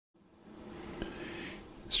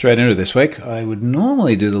Straight into this week, I would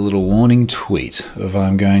normally do the little warning tweet of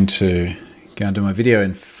I'm going to go and do my video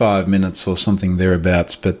in 5 minutes or something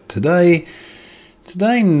thereabouts, but today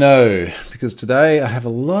no, because today I have a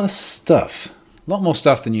lot of stuff, a lot more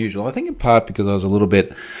stuff than usual. I think in part because I was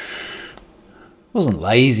wasn't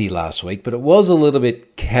lazy last week, but it was a little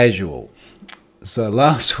bit casual. So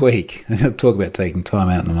last week, I'm going to talk about taking time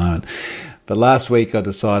out in a moment, but last week I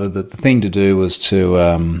decided that the thing to do was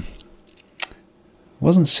to...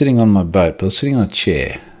 wasn't sitting on my boat, but I was sitting on a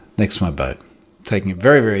chair next to my boat, taking it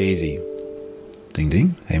very, very easy. Ding,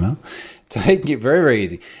 ding, email. Taking it very, very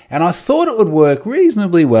easy. And I thought it would work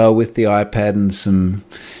reasonably well with the iPad and some,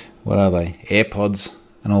 AirPods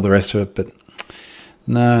and all the rest of it, but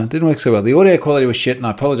no, it didn't work so well. The audio quality was shit, and I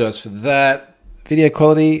apologize for that. Video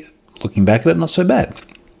quality, looking back at it, not so bad.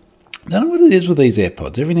 I don't know what it is with these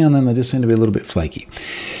AirPods. Every now and then they just seem to be a little bit flaky.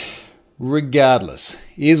 Regardless,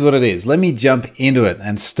 here's what it is. Let me jump into it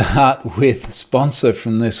and start with sponsor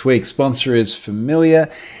from this week. Sponsor is familiar.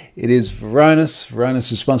 It is Varonis.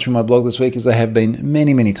 Varonis is sponsoring my blog this week, as they have been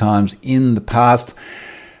many, many times in the past.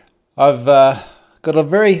 I've got a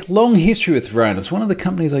very long history with Varonis. One of the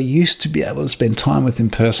companies I used to be able to spend time with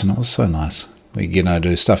in person. It was so nice. We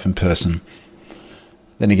do stuff in person.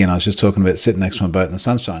 Then again, I was just talking about sitting next to my boat in the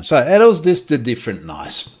sunshine. So it was just a different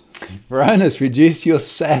nice. Varonis, reduce your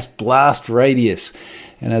SaaS blast radius.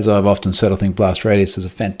 And as I've often said, I think blast radius is a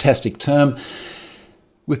fantastic term.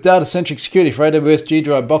 With data-centric security for AWS, G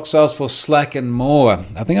Drive, Box, Salesforce, Slack, and more.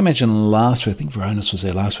 I think I mentioned last week, I think Varonis was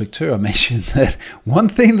there last week too. I mentioned that one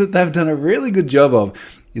thing that they've done a really good job of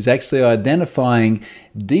is actually identifying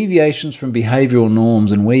deviations from behavioral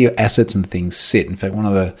norms and where your assets and things sit. In fact, one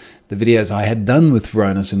of the videos I had done with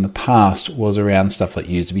Varonis in the past was around stuff like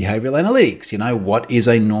user behavioral analytics. You know, what is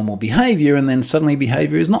a normal behavior, and then suddenly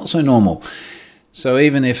behavior is not so normal. So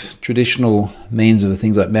even if traditional means of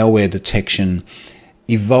things like malware detection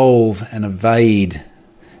evolve and evade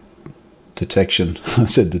detection, I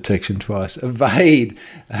said detection twice, evade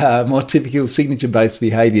more typical signature-based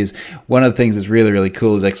behaviors, one of the things that's really, really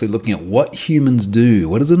cool is actually looking at what humans do.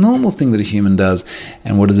 What is a normal thing that a human does,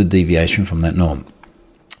 and what is a deviation from that norm?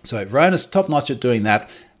 So Varonis, top-notch at doing that.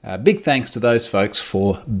 Big thanks to those folks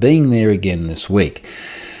for being there again this week.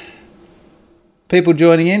 People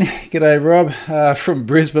joining in, g'day Rob from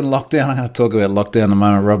Brisbane lockdown. I'm going to talk about lockdown in a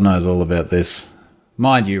moment. Rob knows all about this.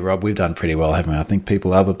 Mind you, Rob, we've done pretty well, haven't we? I think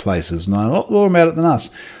people other places know a lot more about it than us.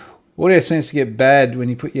 Audio seems to get bad when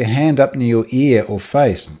you put your hand up near your ear or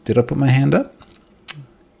face. Did I put my hand up?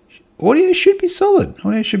 Audio should be solid.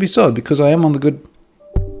 Audio should be solid because I am on the good...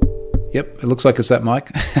 Yep, it looks like it's that mic.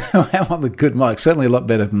 I am on the good mic. Certainly a lot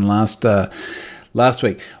better than last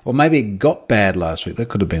week. Or maybe it got bad last week. That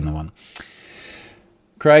could have been the one.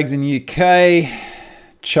 Craig's in UK.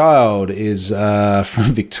 Child is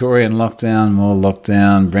from Victoria in lockdown, more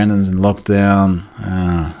lockdown. Brendan's in lockdown.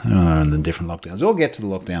 And the different lockdowns. We'll get to the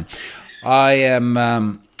lockdown. I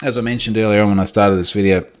am, as I mentioned earlier on when I started this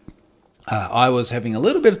video, I was having a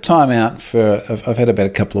little bit of time out I've had about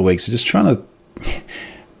a couple of weeks, so just trying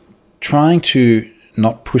to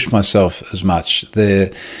not push myself as much.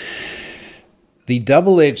 The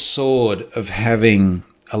double-edged sword of having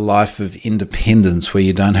a life of independence where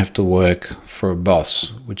you don't have to work for a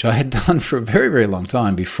boss, which I had done for a very, very long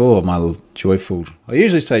time before my I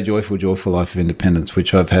usually say joyful life of independence,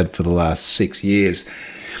 which I've had for the last 6 years.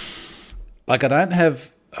 I was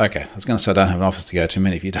going to say I don't have an office to go to.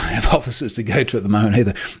 Many of you don't have offices to go to at the moment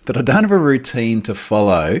either. But I don't have a routine to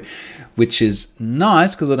follow, which is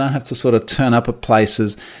nice because I don't have to sort of turn up at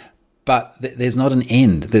places. But there's not an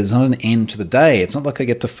end. There's not an end to the day. It's not like I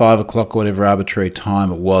get to 5 o'clock or whatever arbitrary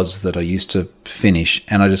time it was that I used to finish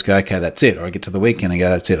and I just go, okay, that's it. Or I get to the weekend and go,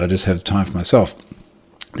 that's it. I just have time for myself.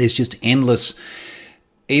 There's just endless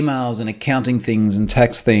emails and accounting things and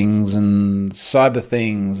tax things and cyber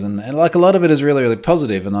things. And like a lot of it is really, really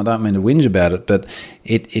positive, and I don't mean to whinge about it, but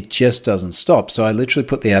it just doesn't stop. So I literally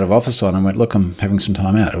put the out of office on and went, look, I'm having some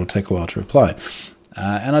time out. It'll take a while to reply.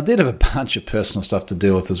 And I did have a bunch of personal stuff to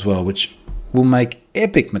deal with as well, which will make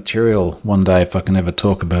epic material one day if I can ever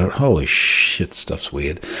talk about it. Holy shit, stuff's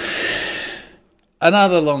weird.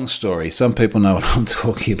 Another long story. Some people know what I'm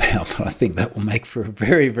talking about, but I think that will make for a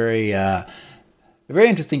very, very, a very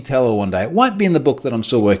interesting teller one day. It won't be in the book that I'm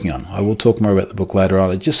still working on. I will talk more about the book later on.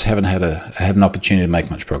 I just haven't had an opportunity to make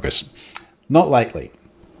much progress. Not lately.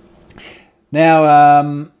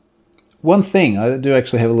 Now, one thing, I do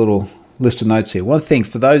actually have a little list of notes here. One thing,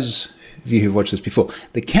 for those of you who've watched this before,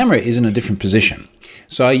 the camera is in a different position.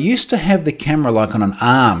 So I used to have the camera like on an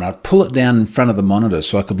arm, and I'd pull it down in front of the monitor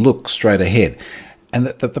so I could look straight ahead. And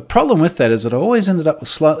the problem with that is that I always ended up with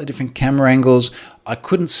slightly different camera angles. I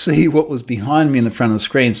couldn't see what was behind me in the front of the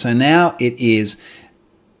screen. So now it is,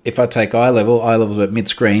 if I take eye level is about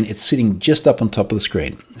mid-screen, it's sitting just up on top of the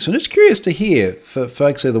screen. So I'm just curious to hear, for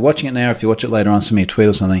folks either watching it now, if you watch it later on, send me a tweet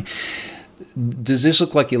or something, does this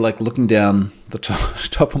look like you're like looking down the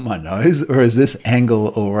top of my nose, or is this angle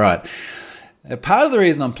all right? Part of the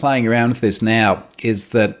reason I'm playing around with this now is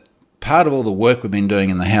that part of all the work we've been doing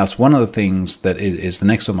in the house, one of the things that is the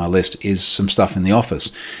next on my list is some stuff in the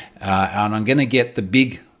office. And I'm going to get the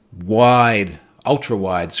big, wide,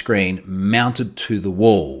 ultra-wide screen mounted to the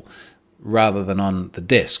wall rather than on the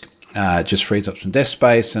desk. It just frees up some desk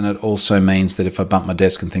space, and it also means that if I bump my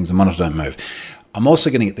desk and things, the monitor don't move. I'm also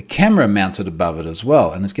going to get the camera mounted above it as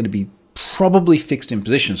well, and it's going to be probably fixed in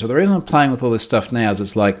position. So the reason I'm playing with all this stuff now is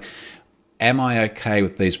it's like, am I okay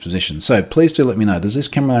with these positions? So please do let me know. Does this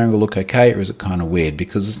camera angle look okay, or is it kind of weird?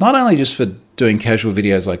 Because it's not only just for doing casual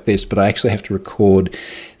videos like this, but I actually have to record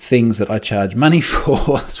things that I charge money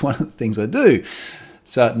for. It's one of the things I do.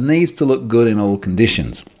 So it needs to look good in all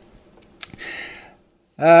conditions.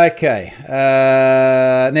 Okay.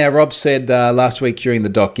 Now, Rob said last week during the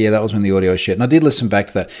doc, yeah, that was when the audio was shit. And I did listen back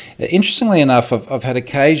to that. Interestingly enough, I've had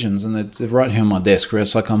occasions, and they're right here on my desk, where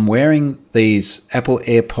it's like I'm wearing these Apple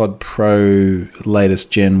AirPod Pro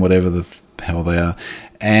latest gen, whatever the hell they are,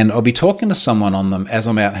 and I'll be talking to someone on them as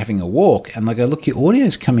I'm out having a walk, and they go, look, your audio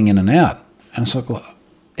is coming in and out. And it's like,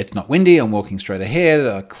 it's not windy, I'm walking straight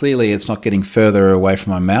ahead. Clearly, it's not getting further away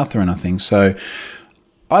from my mouth or anything. So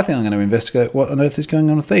I think I'm going to investigate what on earth is going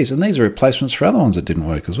on with these. And these are replacements for other ones that didn't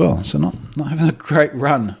work as well. So not having a great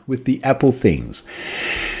run with the Apple things.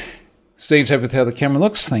 Steve's happy with how the camera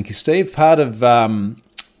looks. Thank you, Steve. Part of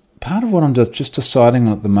what I'm just deciding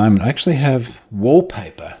on at the moment, I actually have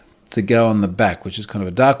wallpaper to go on the back, which is kind of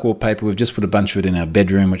a dark wallpaper. We've just put a bunch of it in our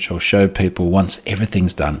bedroom, which I'll show people once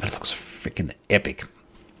everything's done. But it looks freaking epic.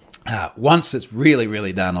 Once it's really,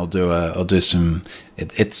 really done, I'll do some.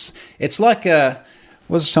 It's like a.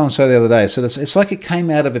 What did someone say the other day? So it's like it came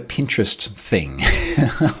out of a Pinterest thing.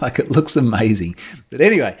 Like, it looks amazing. But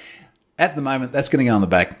anyway, at the moment, that's going to go on the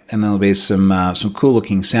back, and there'll be some cool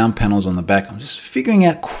looking sound panels on the back. I'm just figuring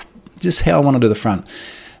out just how I want to do the front.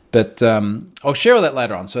 But I'll share all that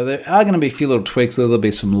later on. So there are going to be a few little tweaks. There'll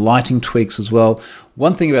be some lighting tweaks as well.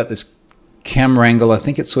 One thing about this camera angle, I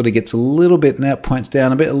think it sort of gets a little bit, now it points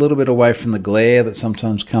down a little bit away from the glare that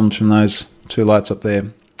sometimes comes from those two lights up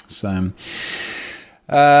there. So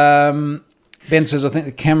Ben says, I think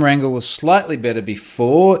the camera angle was slightly better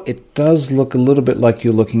before. It does look a little bit like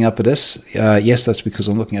you're looking up at us. Yes, that's because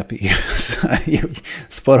I'm looking up at you.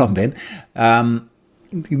 Spot on, Ben.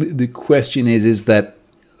 The question is that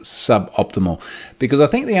suboptimal? Because I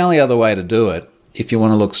think the only other way to do it, if you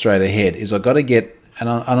want to look straight ahead, is I've got to get, and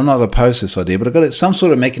I'm not opposed to this idea, but I've got some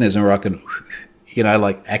sort of mechanism where I can,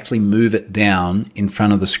 like actually move it down in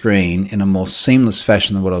front of the screen in a more seamless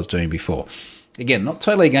fashion than what I was doing before. Again, not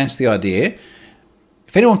totally against the idea.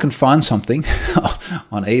 If anyone can find something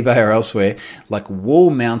on eBay or elsewhere, like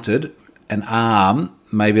wall-mounted, an arm,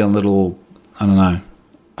 maybe on little, I don't know,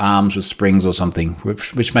 arms with springs or something,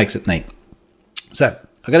 which makes it neat. So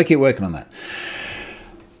I've got to keep working on that.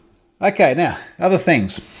 Okay, now, other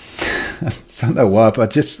things. I don't know why,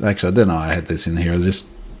 but I don't know I had this in here. I just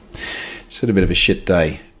had a bit of a shit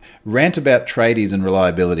day. Rant about tradies and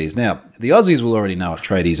reliabilities. Now, the Aussies will already know what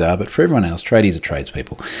tradies are, but for everyone else, tradies are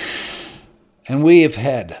tradespeople. And we have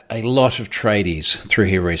had a lot of tradies through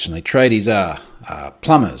here recently. Tradies are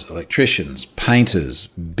plumbers, electricians, painters,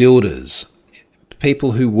 builders,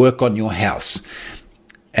 people who work on your house.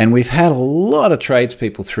 And we've had a lot of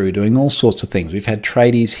tradespeople through doing all sorts of things. We've had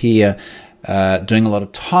tradies here doing a lot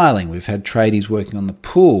of tiling. We've had tradies working on the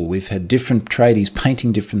pool. We've had different tradies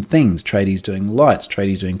painting different things. Tradies doing lights,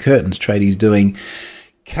 tradies doing curtains, tradies doing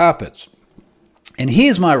carpets. And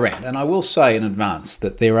here's my rant, and I will say in advance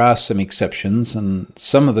that there are some exceptions, and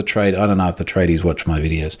some of the I don't know if the tradies watch my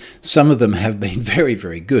videos, some of them have been very,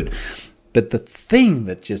 very good. But the thing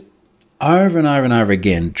that just over and over and over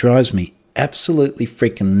again drives me absolutely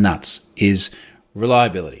freaking nuts is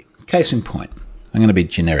reliability. Case in point, I'm going to be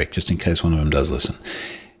generic just in case one of them does listen.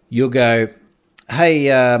 You'll go, hey,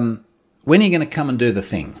 when are you going to come and do the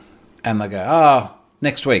thing? And they go,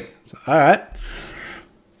 next week. So, all right.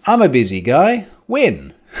 I'm a busy guy.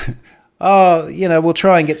 When? We'll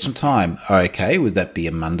try and get some time. Okay, would that be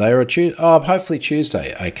a Monday or a Tuesday? Hopefully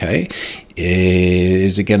Tuesday. Okay.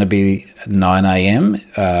 Is it going to be 9 a.m.,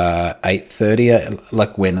 8:30?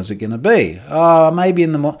 Like, when is it going to be? Maybe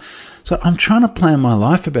in the morning. So I'm trying to plan my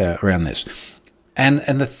life around this. And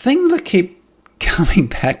the thing that I keep coming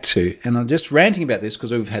back to, and I'm just ranting about this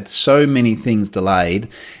because we've had so many things delayed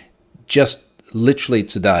just literally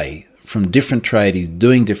today from different tradies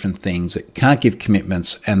doing different things that can't give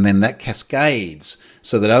commitments, and then that cascades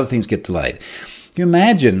so that other things get delayed. Can you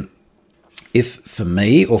imagine if for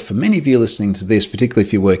me, or for many of you listening to this, particularly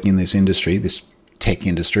if you're working in this industry, this tech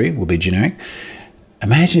industry will be generic,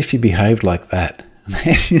 imagine if you behaved like that.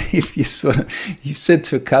 Imagine if you said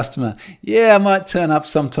to a customer, yeah, I might turn up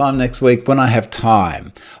sometime next week when I have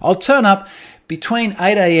time. I'll turn up between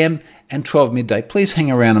 8 a.m. and 12 midday. Please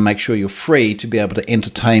hang around and make sure you're free to be able to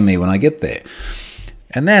entertain me when I get there.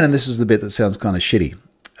 And then, and this is the bit that sounds kind of shitty,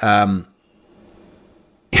 how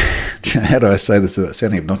do I say this without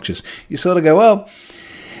sounding obnoxious? You sort of go, well,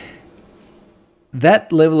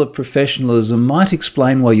 that level of professionalism might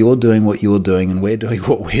explain why you're doing what you're doing and we're doing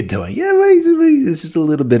what we're doing. Yeah, there's just a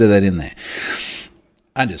little bit of that in there.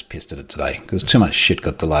 I'm just pissed at it today because too much shit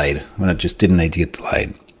got delayed when it just didn't need to get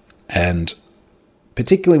delayed. And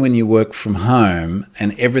particularly when you work from home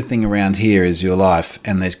and everything around here is your life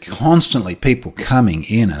and there's constantly people coming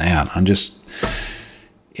in and out.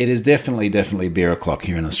 It is definitely beer o'clock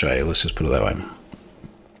here in Australia. Let's just put it that way.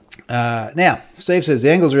 Now, Steve says the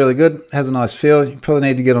angle's really good, has a nice feel. You probably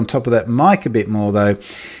need to get on top of that mic a bit more, though.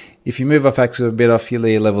 If you move off axis a bit off, your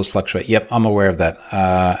levels fluctuate. Yep, I'm aware of that.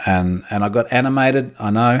 And I got animated,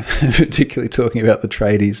 I know, particularly talking about the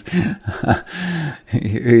tradies.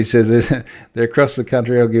 He says they're across the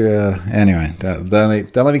country. I'll give anyway, don't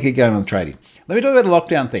let me keep going on the tradie. Let me talk about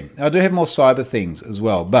the lockdown thing. I do have more cyber things as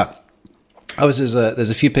well, but obviously, there's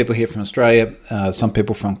a few people here from Australia, some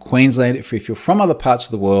people from Queensland. If you're from other parts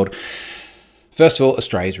of the world, first of all,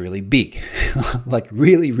 Australia's really big, like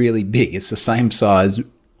really, really big. It's the same size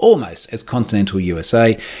almost as continental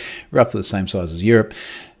USA, roughly the same size as Europe.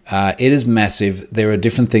 It is massive. There are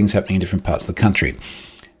different things happening in different parts of the country.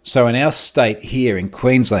 So in our state here in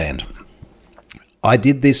Queensland, I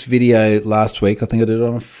did this video last week. I think I did it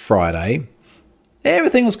on a Friday.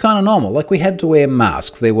 Everything was kind of normal. Like we had to wear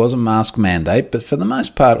masks. There was a mask mandate, but for the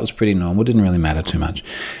most part, it was pretty normal. It didn't really matter too much.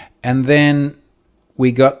 And then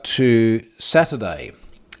we got to Saturday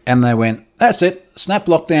and they went, that's it, snap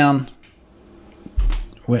lockdown.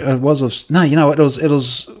 It was a snap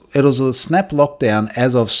lockdown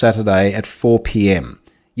as of Saturday at 4 p.m.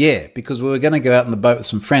 Yeah, because we were going to go out on the boat with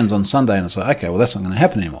some friends on Sunday, and I said, okay, well, that's not going to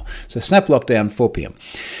happen anymore. So snap lockdown, 4 p.m.,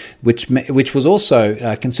 which was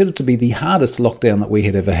also considered to be the hardest lockdown that we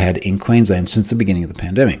had ever had in Queensland since the beginning of the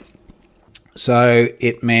pandemic. So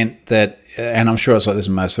it meant that, and I'm sure it's like this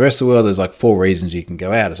in most of the rest of the world, there's like 4 reasons you can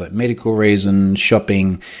go out. It's like medical reason,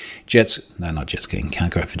 shopping, not jet skiing,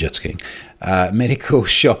 can't go out for jet skiing, medical,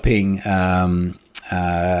 shopping,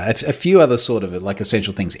 a few other sort of like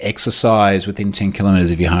essential things, exercise within 10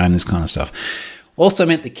 kilometres of your home, this kind of stuff. Also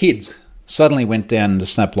meant the kids suddenly went down into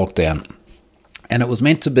snap lockdown. And it was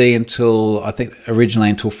meant to be until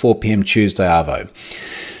 4 p.m. Tuesday Arvo.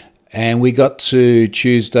 And we got to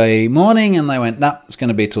Tuesday morning and they went, nah, it's going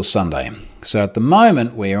to be till Sunday. So at the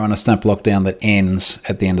moment, we're on a snap lockdown that ends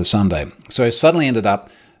at the end of Sunday. So it suddenly ended up,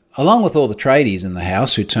 along with all the tradies in the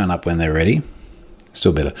house who turn up when they're ready,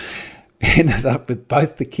 still better, ended up with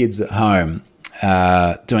both the kids at home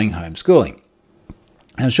doing homeschooling.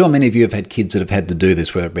 I'm sure many of you have had kids that have had to do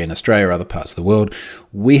this, whether it be in Australia or other parts of the world.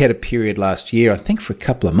 We had a period last year, I think for a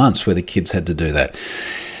couple of months, where the kids had to do that.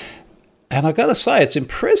 And I've got to say, it's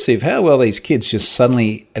impressive how well these kids just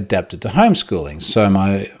suddenly adapted to homeschooling. So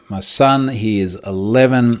my son, he is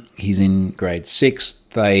 11, he's in grade 6.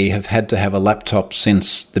 They have had to have a laptop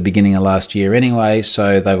since the beginning of last year anyway,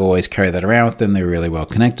 so they've always carried that around with them. They're really well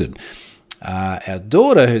connected. Our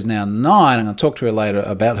daughter, who's now 9, I'm going to talk to her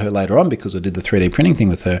about her later on because I did the 3D printing thing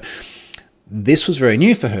with her. This was very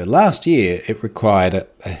new for her. Last year, it required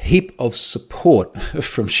a heap of support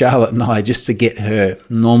from Charlotte and I just to get her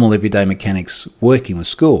normal everyday mechanics working with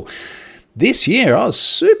school. This year, I was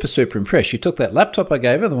super, super impressed. She took that laptop I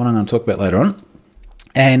gave her, the one I'm going to talk about later on,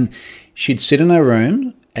 and she'd sit in her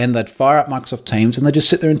room and they'd fire up Microsoft Teams and they'd just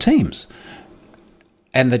sit there in Teams.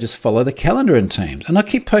 And they just follow the calendar in Teams. And I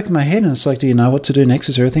keep poking my head and it's like, do you know what to do next?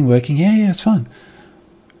 Is everything working? Yeah, it's fine.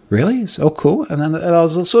 Really? It's all cool. And then I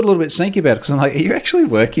was sort of a little bit sneaky about it because I'm like, are you actually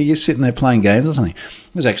working? You're sitting there playing games or something.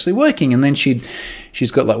 It was actually working. And then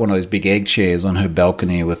she's got like one of those big egg chairs on her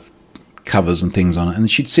balcony with covers and things on it.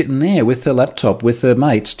 And she'd sit in there with her laptop, with her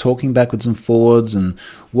mates, talking backwards and forwards and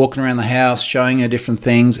walking around the house, showing her different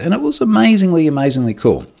things. And it was amazingly, amazingly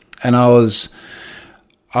cool. And I was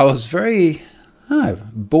very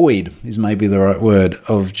buoyed is maybe the right word,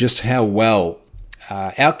 of just how well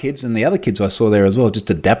our kids and the other kids I saw there as well just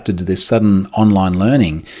adapted to this sudden online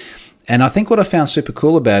learning. And I think what I found super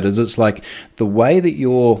cool about it is it's like the way that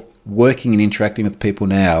you're working and interacting with people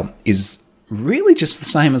now is really just the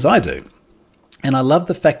same as I do. And I love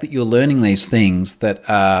the fact that you're learning these things that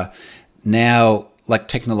are now like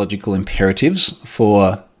technological imperatives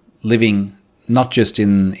for living not just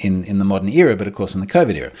in the modern era, but of course in the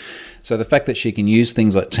COVID era. So the fact that she can use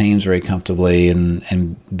things like Teams very comfortably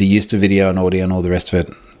and be used to video and audio and all the rest of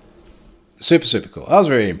it, super, super cool. I was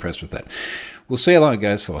very impressed with that. We'll see how long it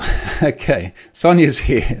goes for. Okay, Sonia's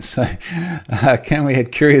here. So can we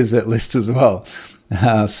add Curious that list as well?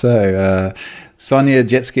 Sonia,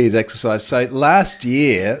 jet skis, exercise. So last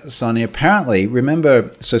year, Sonia, apparently,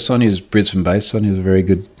 remember, so Sonia's Brisbane-based. Sonia's a very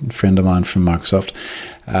good friend of mine from Microsoft.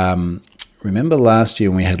 Remember last year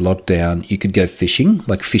when we had lockdown, you could go fishing.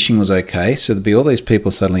 Like fishing was okay. So there'd be all these people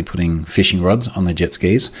suddenly putting fishing rods on their jet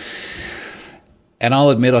skis. And I'll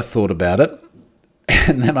admit I thought about it.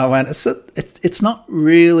 And then I went, it's not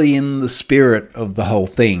really in the spirit of the whole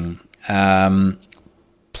thing.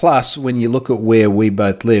 Plus, when you look at where we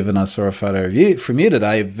both live, and I saw a photo of you from you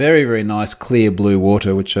today, very, very nice clear blue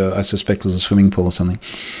water, which I suspect was a swimming pool or something.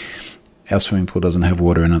 Our swimming pool doesn't have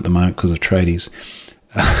water in it at the moment because of tradies.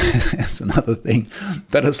 That's another thing.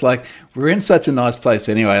 But it's like, we're in such a nice place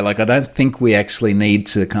anyway. Like, I don't think we actually need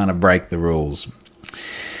to kind of break the rules.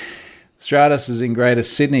 Stratus is in Greater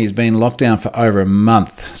Sydney. He's been locked down for over a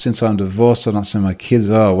month. Since I'm divorced, I've not seen my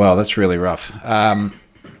kids. Oh, wow, that's really rough.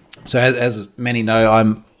 So as many know,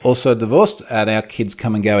 I'm also divorced, and our kids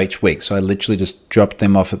come and go each week. So I literally just dropped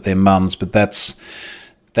them off at their mum's. But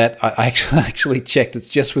I actually checked. It's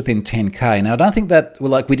just within 10K. Now, I don't think that,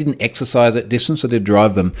 we didn't exercise at distance. I did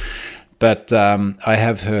drive them. But I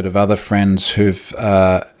have heard of other friends who've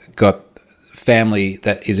got family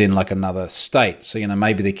that is in like another state. So,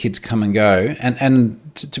 maybe their kids come and go. And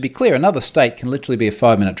to be clear, another state can literally be a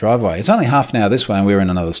 5-minute drive away. It's only half an hour this way and we're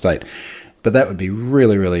in another state. But that would be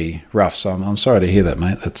really, really rough. So I'm sorry to hear that,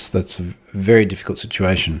 mate. That's a very difficult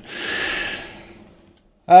situation.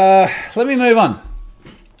 Let me move on.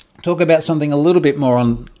 Talk about something a little bit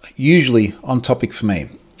more usually on topic for me.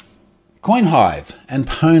 CoinHive and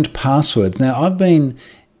pwned passwords. Now, I've been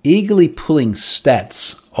eagerly pulling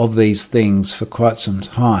stats of these things for quite some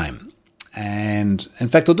time. And in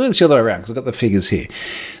fact, I'll do this the other way around because I've got the figures here.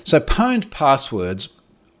 So pwned passwords,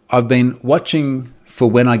 I've been watching for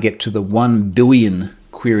when I get to the 1 billion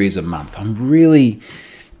queries a month. I'm really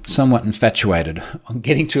somewhat infatuated on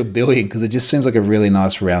getting to 1 billion because it just seems like a really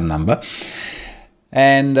nice round number.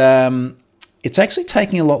 And it's actually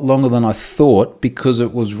taking a lot longer than I thought because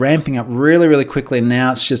it was ramping up really, really quickly. And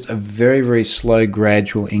now it's just a very, very slow,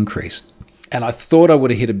 gradual increase. And I thought I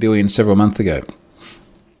would have hit 1 billion several months ago.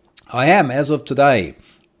 I am, as of today,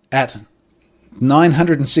 at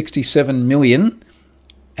 967 million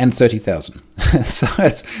and 30,000. So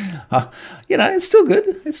it's, it's still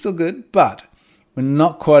good. It's still good, but we're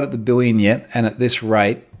not quite at the billion yet. And at this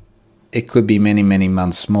rate, it could be many, many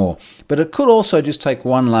months more. But it could also just take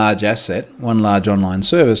one large asset, one large online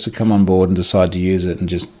service to come on board and decide to use it and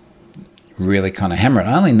just really kind of hammer it.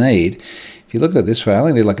 I only need, if you look at it this way, I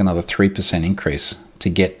only need like another 3% increase to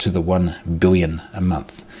get to the 1 billion a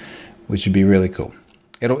month, which would be really cool.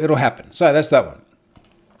 It'll happen. So that's that one.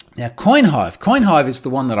 Now, CoinHive is the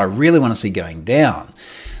one that I really want to see going down.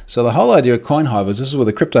 So the whole idea of CoinHive is this is where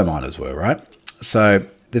the crypto miners were, right? So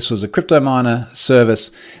this was a crypto miner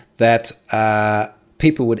service that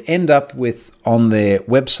people would end up with on their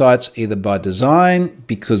websites either by design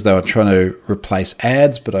because they were trying to replace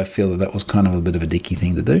ads, but I feel that was kind of a bit of a dicky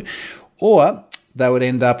thing to do, or they would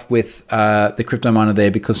end up with the crypto miner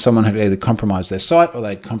there because someone had either compromised their site or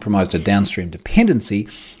they'd compromised a downstream dependency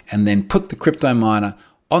and then put the crypto miner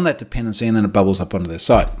on that dependency and then it bubbles up onto their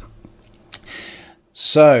site.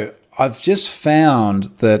 So I've just found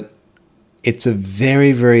that it's a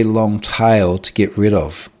very, very long tail to get rid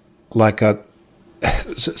of.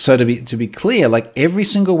 So to be clear, like every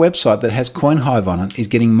single website that has CoinHive on it is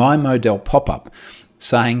getting my Model pop-up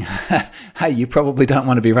saying, hey, you probably don't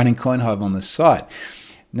want to be running CoinHive on this site.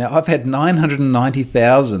 Now, I've had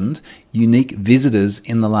 990,000 unique visitors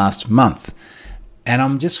in the last month, and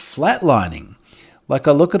I'm just flatlining. Like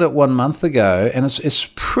I look at it 1 month ago, and it's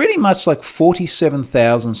pretty much like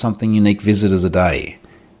 47,000 something unique visitors a day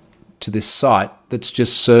to this site that's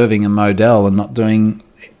just serving a Model and not doing.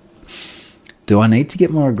 Do I need to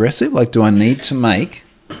get more aggressive? Like, do I need to make,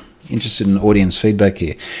 interested in audience feedback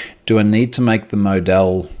here, do I need to make the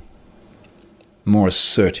Model more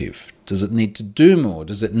assertive? Does it need to do more?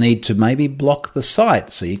 Does it need to maybe block the site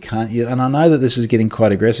so you can't, and I know that this is getting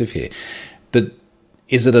quite aggressive here, but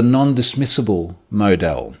is it a non-dismissible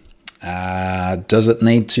Model? Does it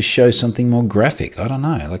need to show something more graphic? I don't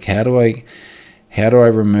know. Like, how do I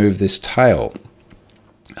remove this tail?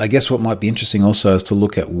 I guess what might be interesting also is to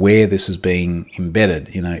look at where this is being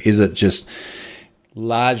embedded. You know, is it just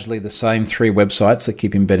largely the same 3 websites that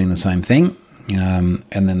keep embedding the same thing, and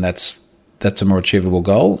then that's a more achievable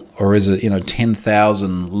goal, or is it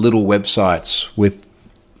 10,000 little websites with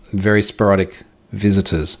very sporadic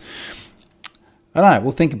visitors? I don't know.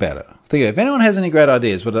 We'll think about it. If anyone has any great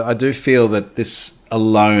ideas, but I do feel that this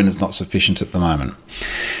alone is not sufficient at the moment.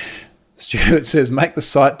 Stuart says, make the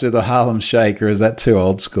site do the Harlem Shake, or is that too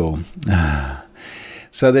old school?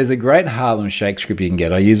 So there's a great Harlem Shake script you can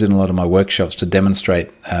get. I use it in a lot of my workshops to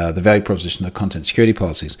demonstrate the value proposition of content security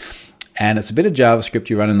policies. And it's a bit of JavaScript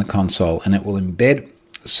you run in the console, and it will embed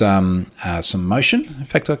some motion. In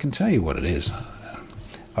fact, I can tell you what it is.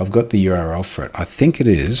 I've got the URL for it. I think it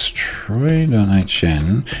is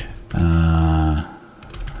troy.hn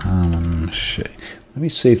Harlem Shake. Let me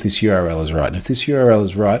see if this URL is right. And if this URL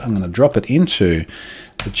is right, I'm going to drop it into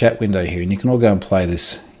the chat window here, and you can all go and play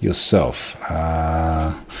this yourself.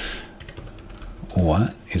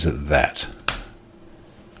 Or is it that?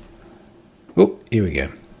 Oh, here we go.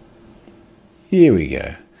 Here we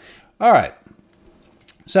go. All right.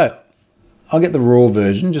 So I'll get the raw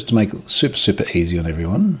version just to make it super, super easy on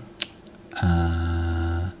everyone.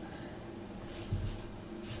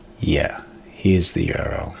 Yeah, here's the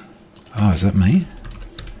URL. Oh, is that me?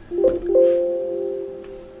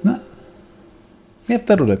 No. Yep,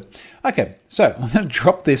 that'll do. Okay, so I'm going to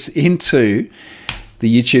drop this into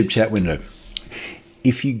the YouTube chat window.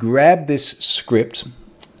 If you grab this script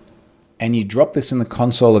and you drop this in the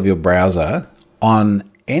console of your browser on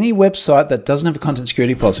any website that doesn't have a content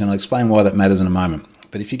security policy, and I'll explain why that matters in a moment.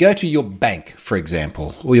 But if you go to your bank, for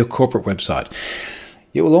example, or your corporate website,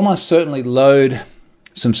 it will almost certainly load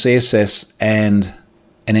some CSS and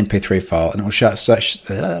an MP3 file, and it will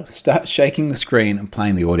start shaking the screen and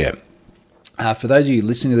playing the audio. For those of you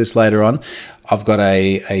listening to this later on, I've got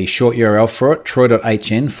a short URL for it,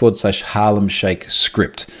 troy.hn/Harlem Shake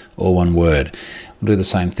script, all one word. We'll do the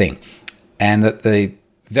same thing. And that the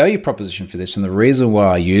value proposition for this and the reason why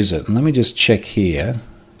I use it, and let me just check here.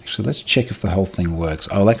 Actually, let's check if the whole thing works.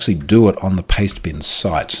 I'll actually do it on the Pastebin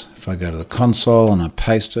site. If I go to the console and I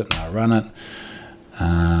paste it and I run it,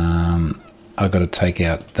 I've got to take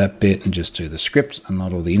out that bit and just do the script and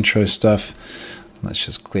not all the intro stuff. Let's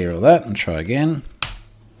just clear all that and try again.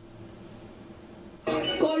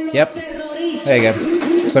 Yep, there you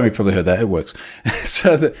go. Some of you probably heard that, it works.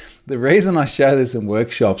 So the reason I show this in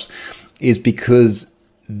workshops is because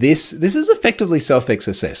this is effectively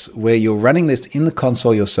self-XSS, where you're running this in the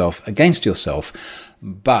console yourself against yourself,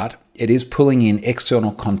 but it is pulling in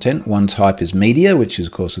external content. One type is media, which is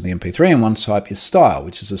of course the MP3, and one type is style,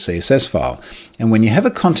 which is a CSS file. And when you have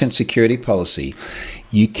a content security policy,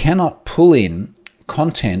 you cannot pull in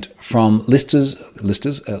content from locations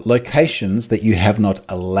that you have not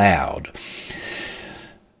allowed.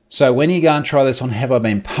 So when you go and try this on Have I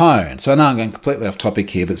Been Pwned, so I know I'm going completely off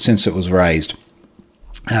topic here, but since it was raised,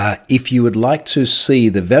 if you would like to see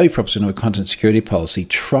the value proposition of a content security policy,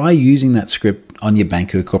 try using that script on your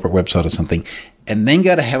bank or corporate website or something, and then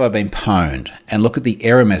go to Have I Been Pwned and look at the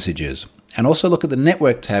error messages. And also look at the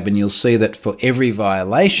network tab, and you'll see that for every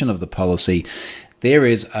violation of the policy, there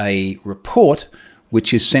is a report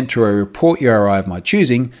which is sent to a report URI of my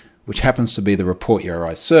choosing, which happens to be the report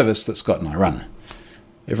URI service that Scott and I run.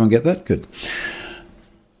 Everyone get that? Good.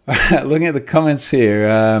 Looking at the comments here.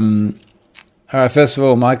 All right, first of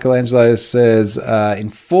all, Michelangelo says,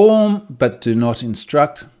 inform but do not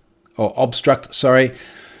instruct, or obstruct, sorry.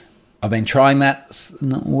 I've been trying that. It's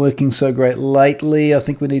not working so great lately. I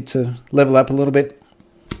think we need to level up a little bit.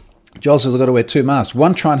 Joel says I've got to wear 2 masks.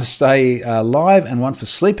 One trying to stay live and one for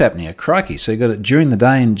sleep apnea. Crikey, so you got it during the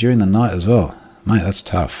day and during the night as well. Mate, that's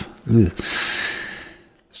tough. Ugh.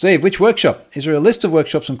 Steve, which workshop? Is there a list of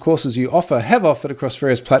workshops and courses you have offered across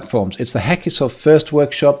various platforms? It's the Hack Yourself First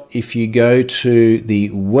workshop. If you go to the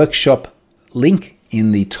workshop link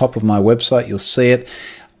in the top of my website, you'll see it.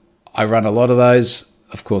 I run a lot of those.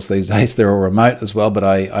 Of course, these days they're all remote as well, but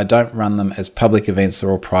I don't run them as public events. They're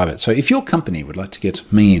all private. So if your company would like to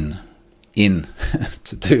get me in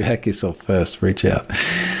to do Hack Yourself First, reach out.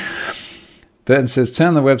 Burton says,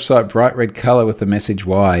 turn the website bright red color with the message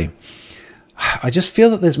why. I just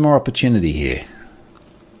feel that there's more opportunity here.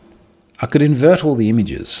 I could invert all the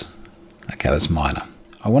images. Okay, that's minor.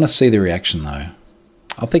 I want to see the reaction though.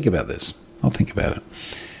 I'll think about this. I'll think about it.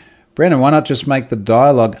 Brendan, why not just make the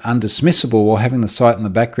dialogue undismissible while having the site in the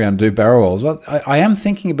background do barrel rolls? Well, I am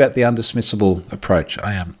thinking about the undismissible approach.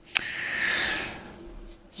 I am.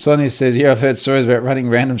 Sonia says, yeah, I've heard stories about running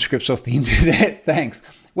random scripts off the internet. Thanks.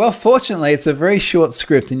 Well, fortunately, it's a very short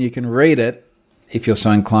script and you can read it if you're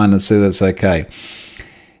so inclined to see that's okay.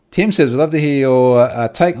 Tim says, we'd love to hear your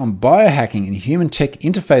take on biohacking and human tech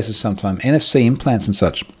interfaces sometime, NFC implants and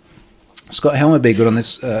such. Scott Helm would be good on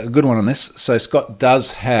this, a good one on this. So Scott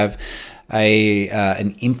does have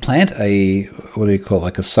an implant, what do you call it,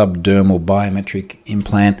 like a subdermal biometric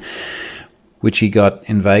implant, which he got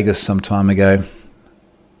in Vegas some time ago.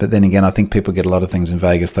 But then again, I think people get a lot of things in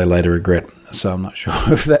Vegas they later regret. So I'm not sure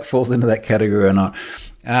if that falls into that category or not.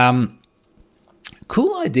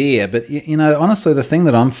 Cool idea. But, honestly, the thing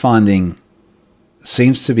that I'm finding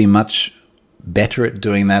seems to be much better at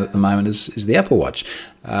doing that at the moment is the Apple Watch.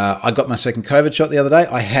 I got my second COVID shot the other day.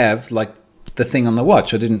 I have, the thing on the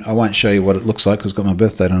watch. I won't show you what it looks like because it's got my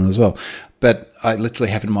birth date on it as well. But I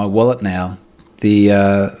literally have in my wallet now the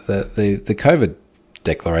COVID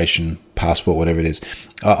declaration, passport, whatever it is.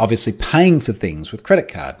 Obviously paying for things with credit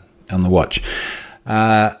card on the watch.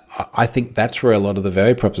 I think that's where a lot of the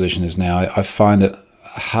value proposition is now. I find it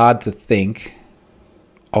hard to think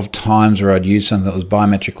of times where I'd use something that was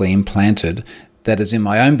biometrically implanted that is in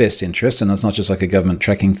my own best interest, and it's not just like a government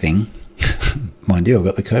tracking thing. Mind you, I've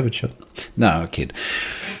got the COVID shot. No, a kid.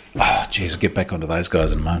 Oh, geez, I'll get back onto those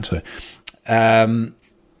guys in a moment too.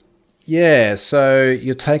 Yeah, so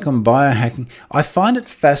your take on biohacking. I find it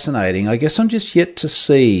fascinating. I guess I'm just yet to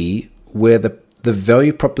see where the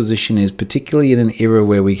value proposition is, particularly in an era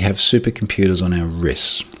where we have supercomputers on our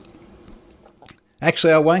wrists.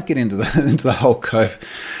 Actually, I won't get into the whole COVID.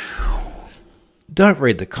 Don't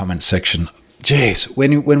read the comment section. Jeez,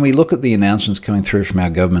 when we look at the announcements coming through from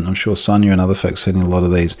our government, I'm sure Sonia and other folks sending a lot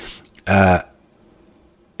of these, and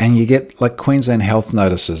you get like Queensland health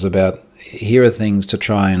notices about here are things to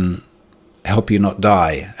try and help you not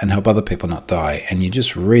die and help other people not die, and you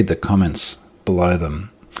just read the comments below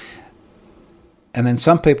them. And then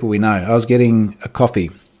some people we know, I was getting a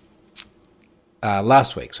coffee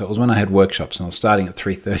last week, so it was when I had workshops and I was starting at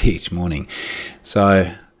 3:30 each morning.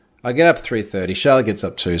 So I get up at 3:30, Charlotte gets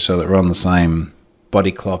up too, so that we're on the same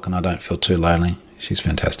body clock and I don't feel too lonely. She's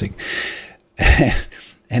fantastic.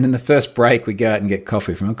 And in the first break, we go out and get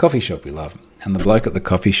coffee from a coffee shop we love. And the bloke at the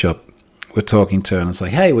coffee shop we're talking to, and it's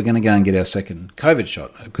like, hey, we're going to go and get our second COVID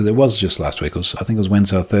shot, because it was just last week. I think it was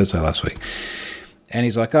Wednesday or Thursday last week. And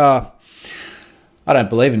he's like, I don't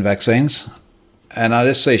believe in vaccines. And I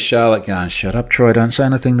just see Charlotte going, shut up, Troy, don't say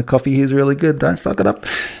anything. The coffee here is really good. Don't fuck it up.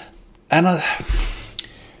 And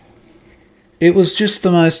it was just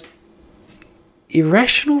the most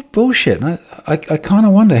irrational bullshit. And I kind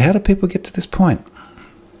of wonder, how do people get to this point?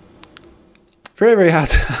 Very, very hard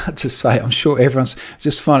to say. I'm sure everyone's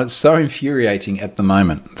just find it so infuriating at the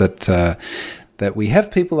moment that we have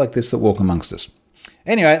people like this that walk amongst us.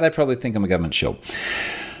 Anyway, they probably think I'm a government shill.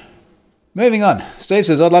 Moving on. Steve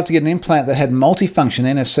says, I'd love to get an implant that had multifunction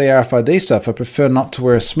NFC RFID stuff. I prefer not to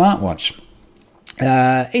wear a smartwatch.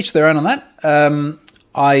 Each their own on that.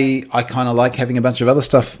 I kind of like having a bunch of other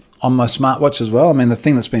stuff on my smartwatch as well. I mean, the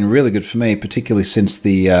thing that's been really good for me, particularly since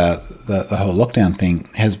the whole lockdown thing,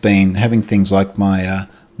 has been having things like my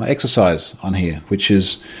exercise on here, which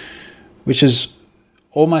is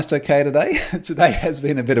almost okay today. Today has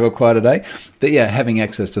been a bit of a quieter day. But yeah, having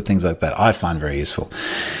access to things like that I find very useful.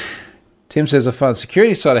 Tim says, I find the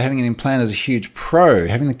security side of having an implant is a huge pro.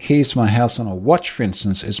 Having the keys to my house on a watch, for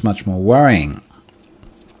instance, is much more worrying.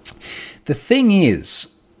 The thing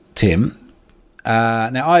is, Tim,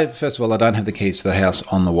 now first of all, I don't have the keys to the house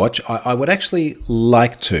on the watch. I would actually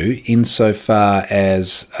like to, insofar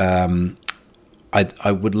as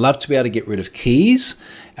I would love to be able to get rid of keys,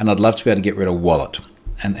 and I'd love to be able to get rid of wallet.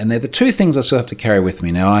 And they're the two things I still have to carry with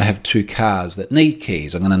me. Now, I have two cars that need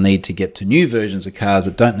keys. I'm going to need to get to new versions of cars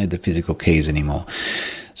that don't need the physical keys anymore.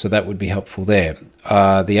 So that would be helpful there.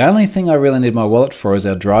 The only thing I really need my wallet for is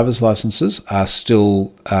our driver's licenses are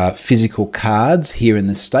still physical cards here in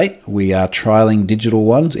this state. We are trialing digital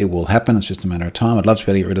ones. It will happen. It's just a matter of time. I'd love to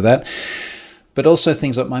be able to get rid of that. But also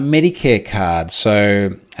things like my Medicare card.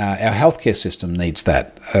 So our healthcare system needs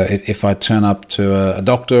that. If I turn up to a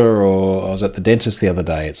doctor, or I was at the dentist the other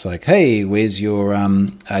day, it's like, hey, where's your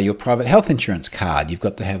private health insurance card? You've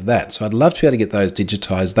got to have that. So I'd love to be able to get those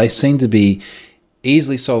digitized. They seem to be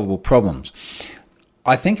easily solvable problems.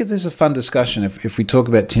 I think there's a fun discussion if we talk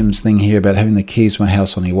about Tim's thing here about having the keys to my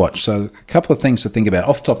house on your watch. So a couple of things to think about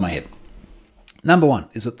off the top of my head. Number one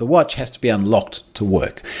is that the watch has to be unlocked to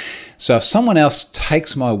work. So if someone else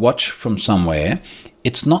takes my watch from somewhere,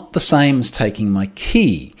 it's not the same as taking my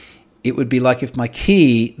key. It would be like if my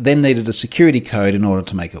key then needed a security code in order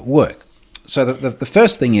to make it work. So the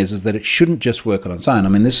first thing is that it shouldn't just work on its own. I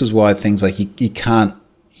mean, this is why things like you can't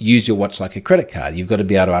use your watch like a credit card. You've got to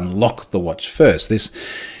be able to unlock the watch first. This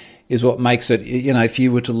is what makes it, if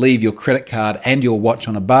you were to leave your credit card and your watch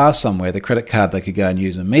on a bar somewhere, the credit card they could go and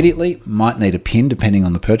use immediately, might need a PIN depending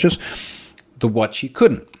on the purchase. The watch you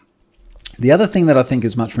couldn't. The other thing that I think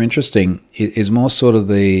is much more interesting is more sort of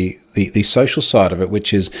the social side of it,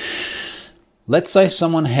 which is, let's say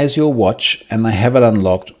someone has your watch and they have it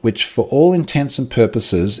unlocked, which for all intents and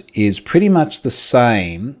purposes is pretty much the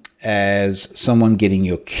same as someone getting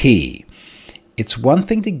your key. It's one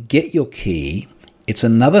thing to get your key. It's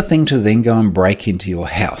another thing to then go and break into your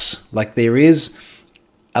house. Like, there is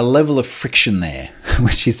a level of friction there,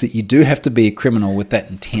 which is that you do have to be a criminal with that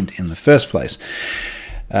intent in the first place.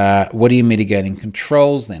 What are your mitigating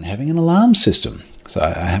controls then? Having an alarm system. So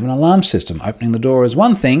I have an alarm system. Opening the door is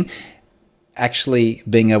one thing. Actually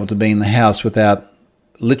being able to be in the house without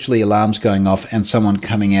literally alarms going off and someone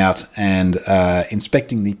coming out and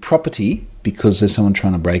inspecting the property because there's someone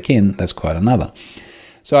trying to break in, that's quite another.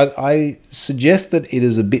 So I suggest that it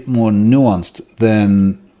is a bit more nuanced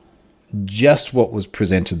than just what was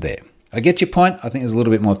presented there. I get your point. I think there's a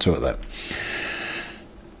little bit more to it though.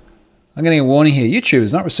 I'm getting a warning here. YouTube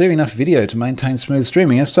is not receiving enough video to maintain smooth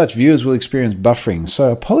streaming. As such, viewers will experience buffering.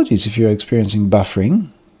 So apologies if you're experiencing buffering.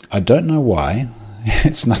 I don't know why.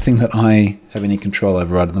 It's nothing that I have any control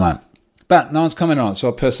over right at the moment. But no one's commented on it, so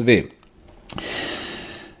I'll persevere.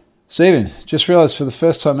 Stephen, just realised for the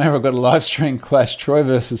first time ever I've got a live stream clash, Troy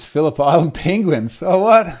versus Phillip Island Penguins. Oh,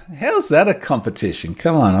 what? How's that a competition?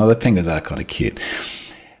 Come on. Oh, the Penguins are kind of cute.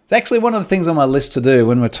 It's actually one of the things on my list to do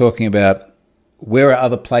when we're talking about where are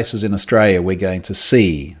other places in Australia we're going to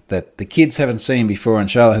see that the kids haven't seen before and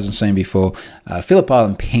Charlotte hasn't seen before. Phillip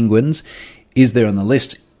Island Penguins is there on the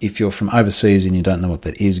list. If you're from overseas and you don't know what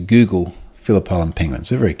that is, Google Phillip Island Penguins.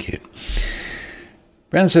 They're very cute.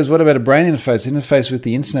 Brandon says, what about a brain interface? Interface with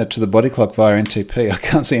the internet to the body clock via NTP. I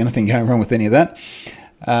can't see anything going wrong with any of that.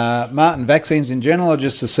 Martin, vaccines in general or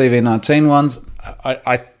just the CV19 ones?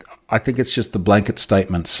 I think it's just the blanket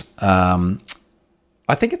statements. I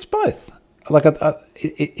think it's both. Like,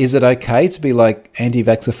 is it okay to be like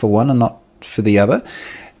anti-vaxxer for one and not for the other?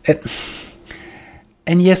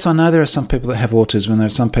 And yes, I know there are some people that have autism and there are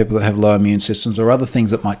some people that have low immune systems or other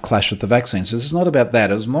things that might clash with the vaccine. So this is not about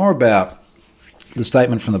that. It was more about the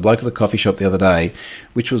statement from the bloke at the coffee shop the other day,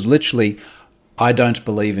 which was literally, I don't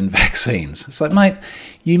believe in vaccines. It's like, mate,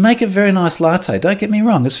 you make a very nice latte. Don't get me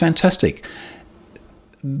wrong. It's fantastic.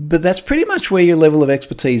 But that's pretty much where your level of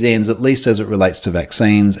expertise ends, at least as it relates to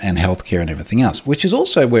vaccines and healthcare and everything else, which is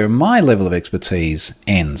also where my level of expertise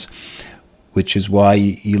ends, which is why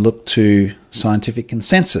you look to scientific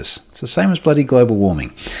consensus. It's the same as bloody global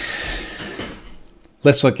warming.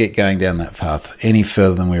 Let's not get going down that path any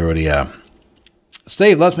further than we already are.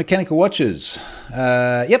 Steve loves mechanical watches.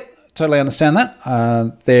 Yep, totally understand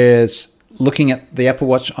that. There's looking at the Apple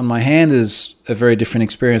Watch on my hand is a very different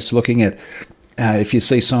experience to looking at if you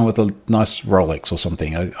see someone with a nice Rolex or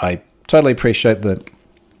something. I totally appreciate the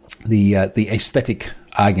aesthetic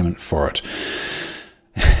argument for it.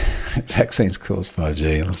 Vaccines cause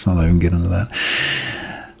 5G. Let's not even get into that.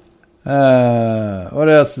 What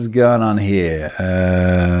else is going on here?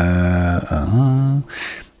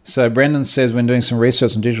 So Brendan says, when doing some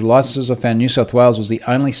research on digital licenses, I found New South Wales was the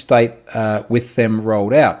only state with them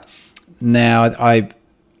rolled out. Now,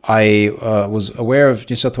 I was aware of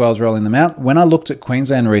New South Wales rolling them out. When I looked at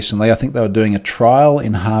Queensland recently, I think they were doing a trial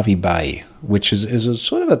in Hervey Bay, which is a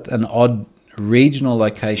sort of an odd regional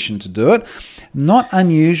location to do it. Not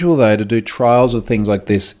unusual, though, to do trials of things like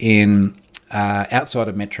this in outside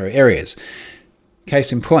of metro areas.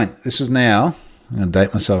 Case in point, this was now, I'm going to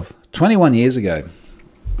date myself, 21 years ago.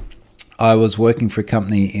 I was working for a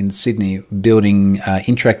company in Sydney building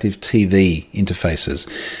interactive TV interfaces.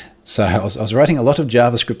 So I was writing a lot of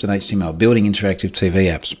JavaScript and HTML, building interactive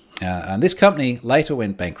TV apps. And this company later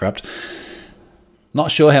went bankrupt. Not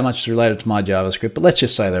sure how much is related to my JavaScript, but let's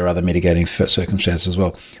just say there are other mitigating circumstances as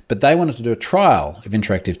well. But they wanted to do a trial of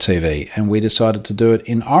interactive TV, and we decided to do it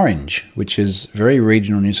in Orange, which is very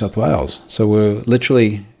regional New South Wales. So we're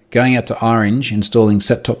literally going out to Orange, installing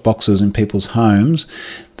set-top boxes in people's homes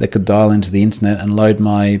that could dial into the internet and load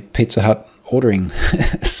my Pizza Hut ordering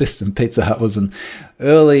system. Pizza Hut was an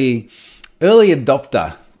early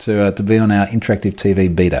adopter to be on our interactive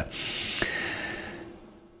TV beta.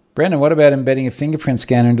 Brandon, what about embedding a fingerprint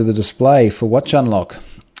scanner into the display for watch unlock?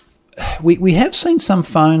 We have seen some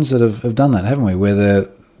phones that have done that, haven't we, where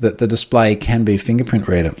the display can be fingerprint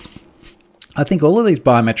reader. I think all of these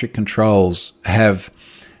biometric controls have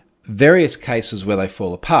various cases where they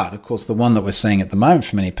fall apart. Of course, the one that we're seeing at the moment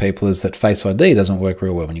for many people is that Face ID doesn't work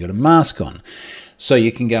real well when you've got a mask on. So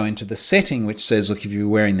you can go into the setting which says, look, if you're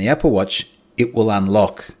wearing the Apple Watch, it will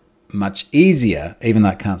unlock much easier, even though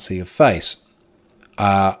it can't see your face.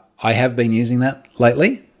 I have been using that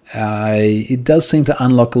lately. It does seem to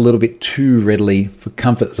unlock a little bit too readily for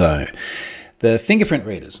comfort zone. The fingerprint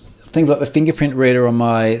readers, things like the fingerprint reader on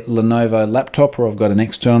my Lenovo laptop, or I've got an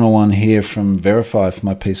external one here from Verify for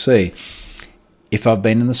my PC. If I've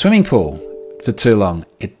been in the swimming pool for too long,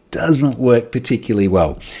 it doesn't work particularly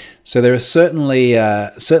well. So there are certainly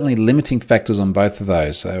limiting factors on both of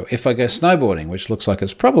those. So if I go snowboarding, which looks like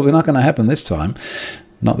it's probably not going to happen this time,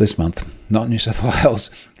 not this month, not New South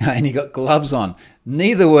Wales, and you got gloves on,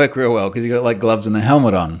 neither work real well because you got like gloves and a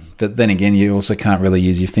helmet on. But then again, you also can't really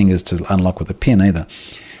use your fingers to unlock with a pin either.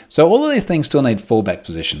 So all of these things still need fallback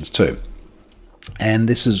positions too. And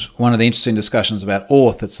this is one of the interesting discussions about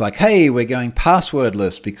Auth. It's like, hey, we're going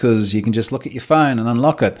passwordless because you can just look at your phone and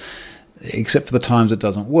unlock it, except for the times it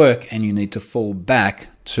doesn't work and you need to fall back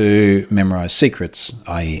to memorize secrets,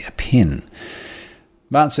 i.e. a PIN.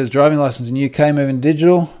 Martin says, driving license in UK, moving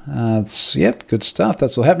digital. Yep, good stuff.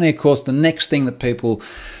 That's all happening. Of course, the next thing that people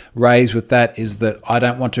raise with that is that I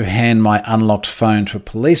don't want to hand my unlocked phone to a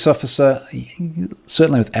police officer.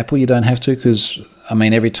 Certainly with Apple, you don't have to because, I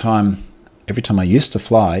mean, every time I used to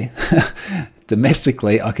fly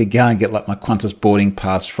domestically, I could go and get like my Qantas boarding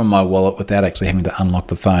pass from my wallet without actually having to unlock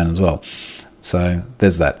the phone as well. So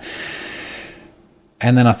there's that.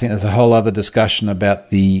 And then I think there's a whole other discussion about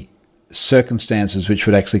the circumstances which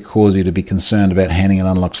would actually cause you to be concerned about handing an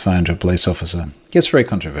unlocked phone to a police officer. Gets very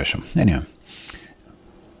controversial. Anyway.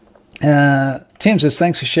 Tim says,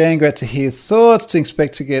 thanks for sharing. Great to hear thoughts. To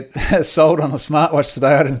expect to get sold on a smartwatch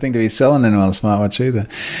today. I didn't think to be selling anyone a smartwatch either.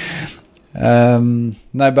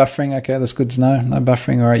 No buffering. Okay, that's good to know. No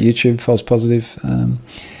buffering. All right, YouTube, false positive.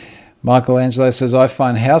 Michelangelo says, I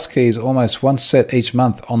find house keys almost one set each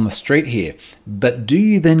month on the street here. But do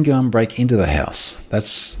you then go and break into the house?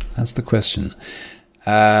 That's the question.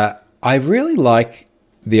 I really like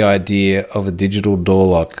the idea of a digital door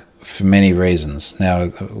lock for many reasons.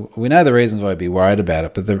 Now, we know the reasons why I'd be worried about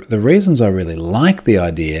it, but the reasons I really like the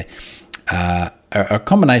idea are a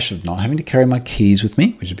combination of not having to carry my keys with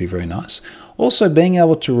me, which would be very nice. Also, being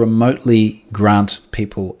able to remotely grant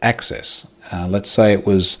people access. Let's say it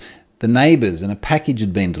was the neighbours and a package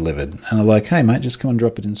had been delivered and they're like, hey mate, just come and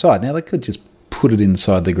drop it inside. Now they could just put it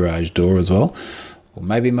inside the garage door as well. Or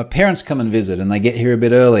maybe my parents come and visit and they get here a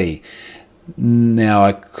bit early. Now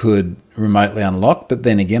I could remotely unlock, but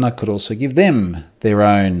then again I could also give them their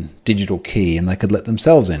own digital key and they could let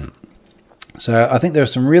themselves in. So I think there are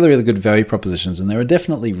some really, really good value propositions, and there are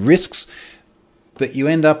definitely risks, but you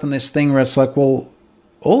end up in this thing where it's like, well,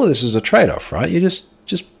 all of this is a trade-off, right? You're just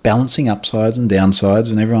balancing upsides and downsides,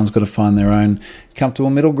 and everyone's got to find their own comfortable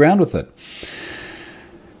middle ground with it.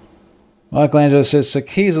 Michelangelo says, so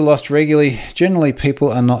keys are lost regularly. Generally,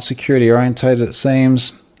 people are not security orientated, it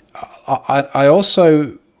seems. I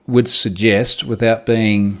also would suggest, without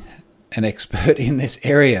being an expert in this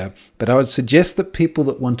area, but I would suggest that people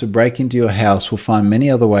that want to break into your house will find many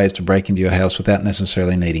other ways to break into your house without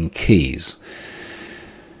necessarily needing keys.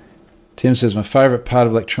 Tim says, my favourite part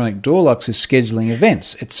of electronic door locks is scheduling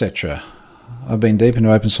events, etc. I've been deep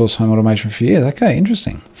into open source home automation for years. Okay,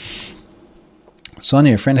 interesting.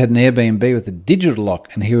 Sonia, a friend had an Airbnb with a digital lock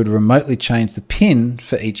and he would remotely change the PIN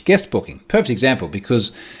for each guest booking. Perfect example,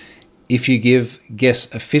 because if you give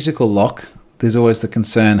guests a physical lock, there's always the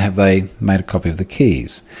concern, have they made a copy of the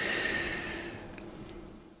keys?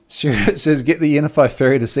 Stuart says, get the Unify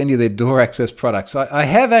Ferry to send you their door access products. I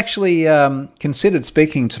have actually considered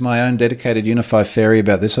speaking to my own dedicated Unify Ferry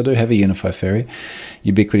about this. I do have a Unify Ferry,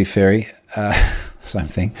 Ubiquiti Ferry, same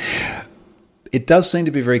thing. It does seem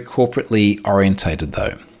to be very corporately orientated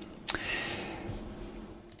though.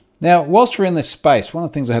 Now, whilst we're in this space, one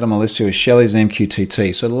of the things I had on my list here is Shelly's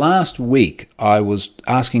MQTT. So last week, I was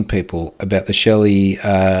asking people about the Shelly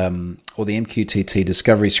or the MQTT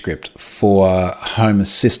discovery script for Home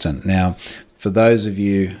Assistant. Now, for those of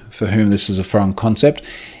you for whom this is a foreign concept,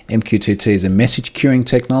 MQTT is a message queuing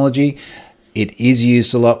technology. It is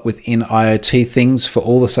used a lot within IoT things for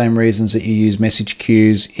all the same reasons that you use message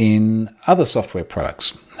queues in other software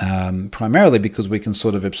products. Primarily because we can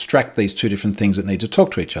sort of abstract these two different things that need to talk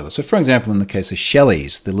to each other. So for example, in the case of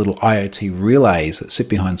Shelly's, the little IoT relays that sit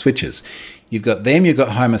behind switches, you've got them, you've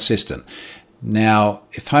got Home Assistant. Now,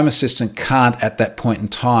 if Home Assistant can't at that point in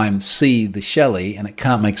time see the Shelly and it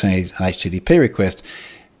can't make say, an HTTP request,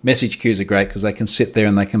 message queues are great because they can sit there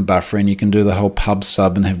and they can buffer and you can do the whole pub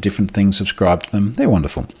sub and have different things subscribed to them. They're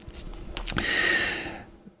wonderful.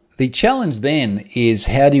 The challenge then is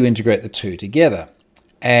how do you integrate the two together?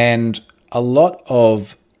 And a lot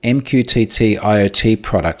of MQTT IoT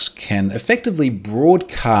products can effectively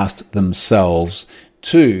broadcast themselves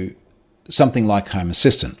to something like Home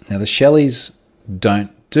Assistant. Now, the Shellys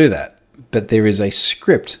don't do that, but there is a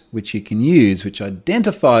script which you can use which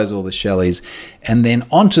identifies all the Shellys and then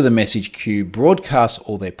onto the message queue broadcasts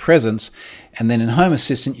all their presence, and then in Home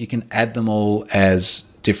Assistant you can add them all as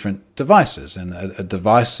different devices. And a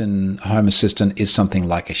device in Home Assistant is something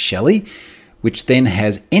like a Shelly, which then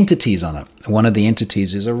has entities on it. One of the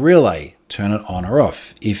entities is a relay, turn it on or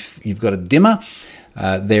off. If you've got a dimmer,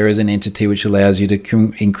 there is an entity which allows you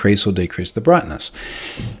to increase or decrease the brightness.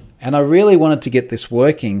 And I really wanted to get this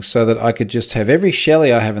working so that I could just have every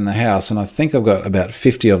Shelly I have in the house, and I think I've got about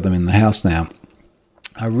 50 of them in the house now.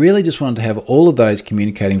 I really just wanted to have all of those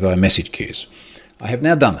communicating via message queues. I have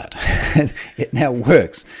now done that. It now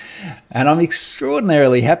works. And I'm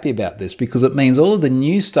extraordinarily happy about this because it means all of the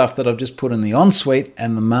new stuff that I've just put in the ensuite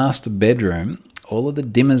and the master bedroom, all of the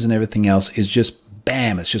dimmers and everything else is just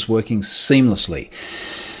bam, it's just working seamlessly.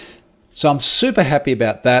 So I'm super happy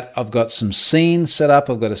about that. I've got some scenes set up.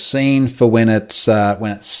 I've got a scene for when it's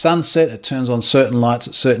sunset, it turns on certain lights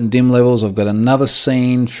at certain dim levels. I've got another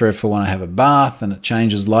scene for when I have a bath and it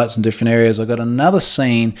changes lights in different areas. I've got another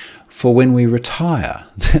scene for when we retire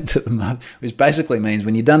to the month, which basically means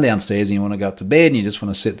when you're done downstairs and you want to go up to bed and you just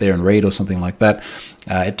want to sit there and read or something like that,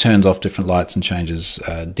 it turns off different lights and changes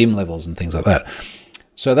dim levels and things like that.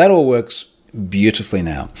 So that all works beautifully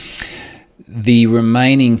now. The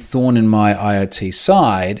remaining thorn in my IoT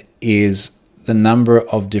side is the number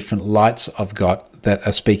of different lights I've got that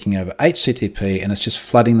are speaking over HTTP, and it's just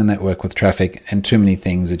flooding the network with traffic, and too many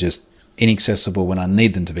things are just inaccessible when I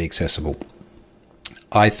need them to be accessible.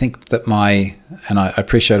 I think that and I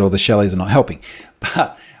appreciate all the Shellys are not helping,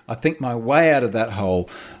 but I think my way out of that hole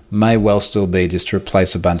may well still be just to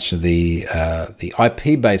replace a bunch of the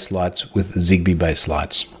IP-based lights with Zigbee-based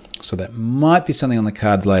lights. So that might be something on the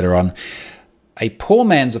cards later on. A poor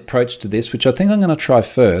man's approach to this, which I think I'm going to try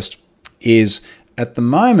first, is at the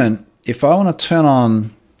moment, if I want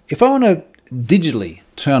to digitally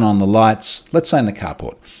turn on the lights, let's say in the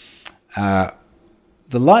carport,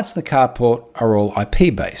 the lights in the carport are all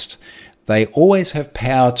IP-based. They always have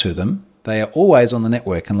power to them. They are always on the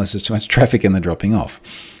network unless there's too much traffic and they're dropping off.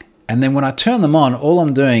 And then when I turn them on, all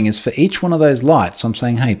I'm doing is for each one of those lights, I'm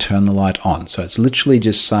saying, hey, turn the light on. So it's literally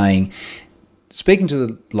just saying, speaking to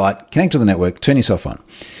the light, connect to the network, turn yourself on.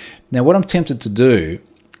 Now, what I'm tempted to do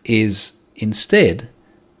is instead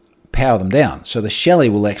power them down. So the Shelly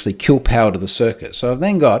will actually kill power to the circuit. So I've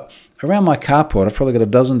then got, around my carport, I've probably got a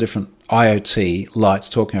dozen different IoT lights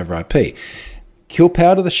talking over IP. Kill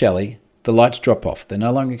power to the Shelly, the lights drop off. They're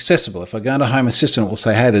no longer accessible. If I go into Home Assistant, it will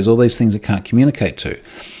say, hey, there's all these things it can't communicate to.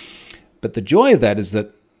 But the joy of that is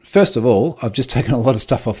that, first of all, I've just taken a lot of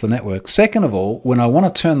stuff off the network. Second of all, when I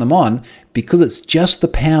want to turn them on, because it's just the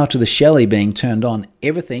power to the Shelly being turned on,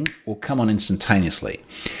 everything will come on instantaneously.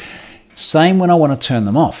 Same when I want to turn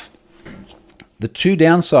them off. The two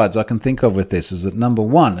downsides I can think of with this is that number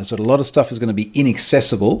one is that a lot of stuff is going to be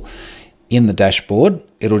inaccessible in the dashboard.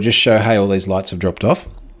 It'll just show, hey, all these lights have dropped off.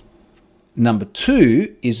 Number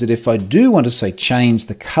two is that if I do want to, say, change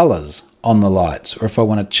the colors on the lights, or if I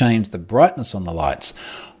want to change the brightness on the lights,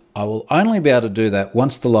 I will only be able to do that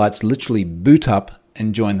once the lights literally boot up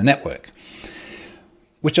and join the network,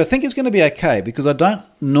 which I think is going to be okay because I don't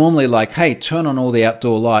normally like, hey, turn on all the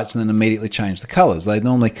outdoor lights and then immediately change the colors. They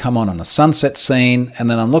normally come on a sunset scene, and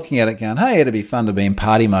then I'm looking at it going, hey, it'd be fun to be in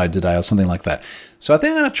party mode today or something like that. So I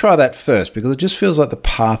think I'm going to try that first because it just feels like the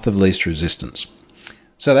path of least resistance.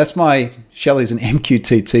 So that's my Shellys and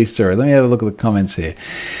MQTT story. Let me have a look at the comments here.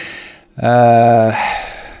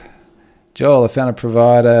 Joel, I found a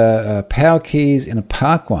provider, power keys in a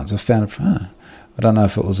park once. I don't know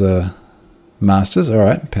if it was a Masters. All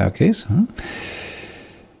right, power keys.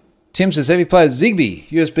 Tim says, have you played Zigbee?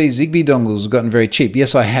 USB Zigbee dongles have gotten very cheap.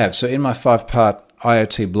 Yes, I have. So in my 5-part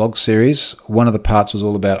IoT blog series, one of the parts was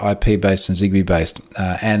all about IP-based and Zigbee-based.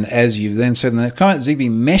 And as you've then said in the comment,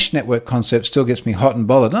 Zigbee mesh network concept still gets me hot and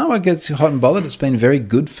bothered. No, it gets hot and bothered. It's been very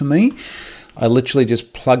good for me. I literally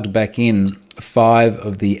just plugged back in 5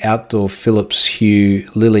 of the outdoor Philips Hue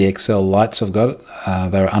Lily XL lights I've got.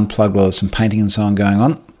 They were unplugged while there's some painting and so on going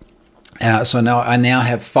on. So now I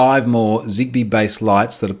have 5 more Zigbee-based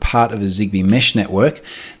lights that are part of a Zigbee mesh network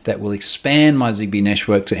that will expand my Zigbee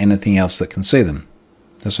network to anything else that can see them.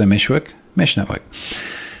 Did I say meshwork? Mesh network.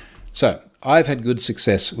 So I've had good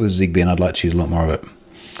success with Zigbee, and I'd like to use a lot more of it.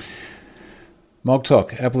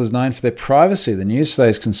 Mogtalk, Apple is known for their privacy. The news today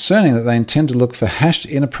is concerning that they intend to look for hashed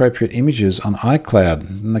inappropriate images on iCloud,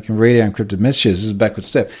 and they can read our encrypted messages. This is a backward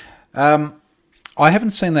step. I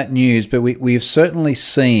haven't seen that news, but we've certainly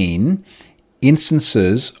seen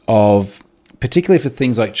instances of, particularly for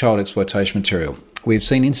things like child exploitation material, we've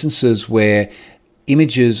seen instances where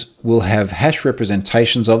images will have hash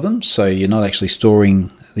representations of them, so you're not actually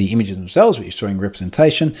storing the images themselves, but you're storing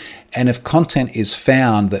representation. And if content is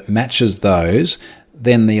found that matches those,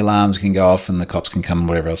 then the alarms can go off and the cops can come and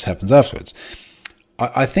whatever else happens afterwards.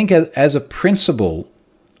 I think as a principle,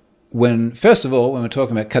 first of all, when we're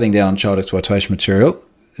talking about cutting down on child exploitation material,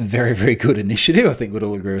 very, very good initiative. I think we'd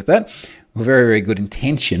all agree with that. Very, very good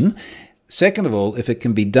intention. Second of all, if it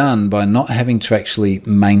can be done by not having to actually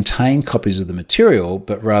maintain copies of the material,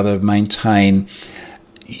 but rather maintain,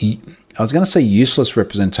 I was going to say useless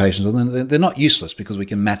representations. They're not useless because we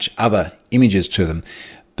can match other images to them,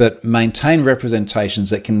 but maintain representations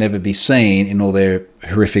that can never be seen in all their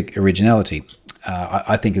horrific originality,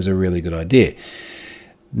 I think is a really good idea.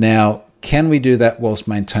 Now, can we do that whilst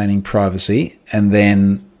maintaining privacy? And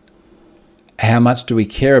then how much do we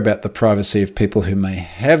care about the privacy of people who may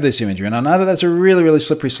have this imagery? And I know that that's a really, really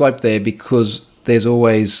slippery slope there, because there's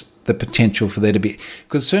always the potential for there to be,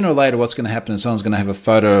 because sooner or later what's going to happen is someone's going to have a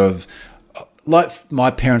photo of, like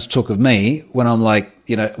my parents took of me when I'm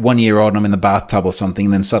 1 year old and I'm in the bathtub or something,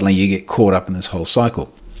 and then suddenly you get caught up in this whole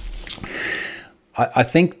cycle. I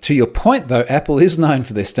think, to your point though, Apple is known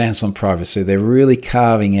for their stance on privacy. They're really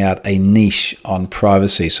carving out a niche on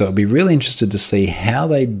privacy. So I'd be really interested to see how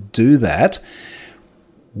they do that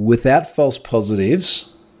without false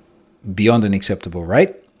positives beyond an acceptable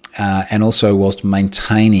rate, and also whilst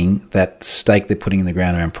maintaining that stake they're putting in the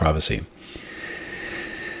ground around privacy.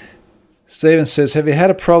 Stephen says, have you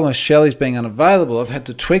had a problem with Shelley's being unavailable? I've had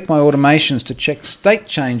to tweak my automations to check state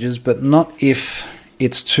changes, but not if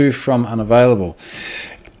it's to from unavailable.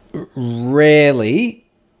 Rarely,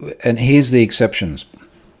 and here's the exceptions.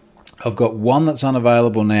 I've got one that's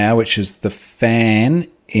unavailable now, which is the fan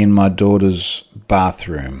in my daughter's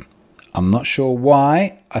bathroom. I'm not sure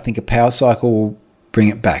why. I think a power cycle will bring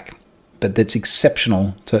it back, but that's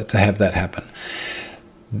exceptional to have that happen.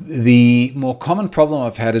 The more common problem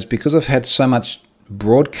I've had is because I've had so much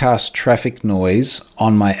broadcast traffic noise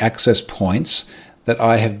on my access points that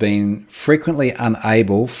I have been frequently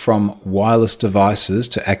unable from wireless devices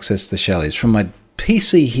to access the Shelleys. From my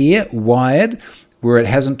PC here, wired, where it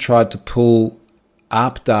hasn't tried to pull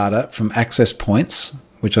ARP data from access points,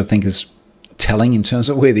 which I think is telling in terms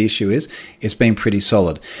of where the issue is, it's been pretty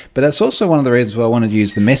solid. But that's also one of the reasons why I wanted to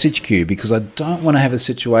use the message queue, because I don't want to have a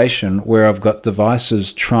situation where I've got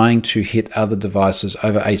devices trying to hit other devices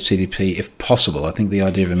over HTTP if possible. I think the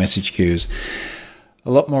idea of a message queue is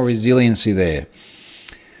a lot more resiliency there.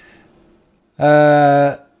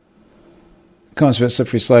 Comments about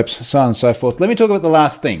slippery slopes, so on and so forth. Let me talk about the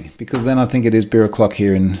last thing, because then I think it is beer o'clock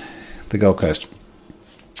here in the Gold Coast.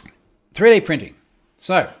 3D printing.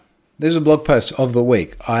 So, there's a blog post of the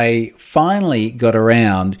week. I finally got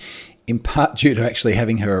around, in part due to actually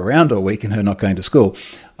having her around all week and her not going to school,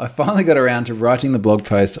 I finally got around to writing the blog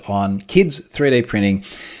post on kids 3D printing,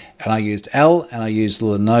 and I used Elle and I used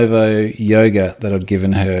Lenovo Yoga that I'd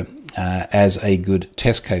given her as a good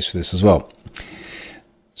test case for this as well.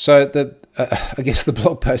 So I guess the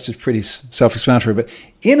blog post is pretty self-explanatory, but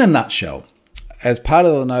in a nutshell, as part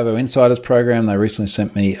of the Lenovo Insiders program, they recently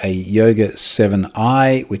sent me a Yoga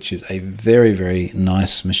 7i, which is a very, very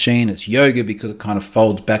nice machine. It's Yoga because it kind of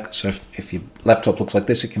folds back. So if your laptop looks like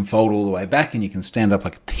this, it can fold all the way back and you can stand up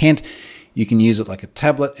like a tent. You can use it like a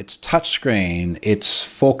tablet. It's touchscreen. It's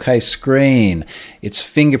 4K screen. It's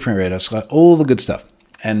fingerprint reader. It's got all the good stuff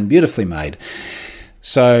and beautifully made.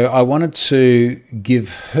 So I wanted to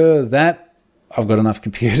give her that. I've got enough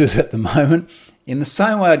computers at the moment. In the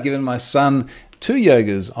same way I'd given my son 2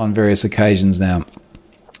 Yogas on various occasions now,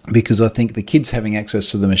 because I think the kids having access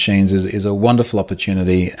to the machines is a wonderful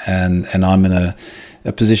opportunity, and I'm in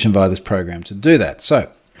a position via this program to do that. So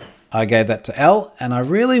I gave that to Elle, and I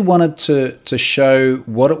really wanted to show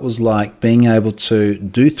what it was like being able to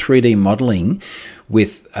do 3D modeling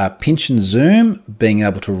with pinch and zoom, being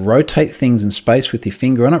able to rotate things in space with your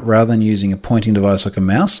finger on it rather than using a pointing device like a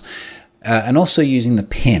mouse, and also using the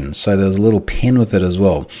pen. So there's a little pen with it as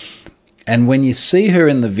well. And when you see her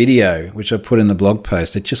in the video, which I put in the blog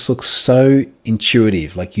post, it just looks so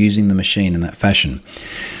intuitive, like using the machine in that fashion.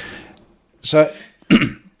 So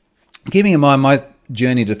keeping in mind my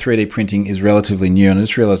journey to 3D printing is relatively new, and I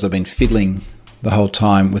just realized I've been fiddling the whole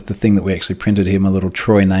time with the thing that we actually printed here, my little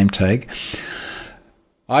Troy name tag.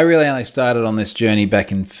 I really only started on this journey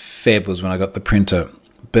back in Feb was when I got the printer,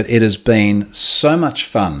 but it has been so much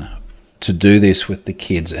fun to do this with the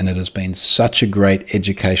kids, and it has been such a great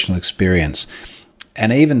educational experience.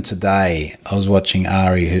 And even today, I was watching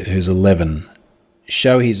Ari, who's 11,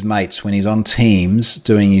 show his mates when he's on Teams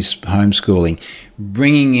doing his homeschooling,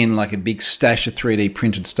 bringing in like a big stash of 3D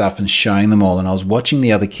printed stuff and showing them all. And I was watching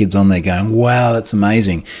the other kids on there going, wow, that's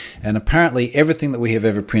amazing. And apparently everything that we have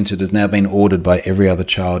ever printed has now been ordered by every other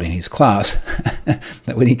child in his class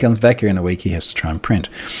that when he comes back here in a week, he has to try and print.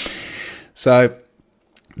 So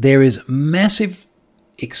there is massive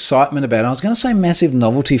excitement about it. I was going to say massive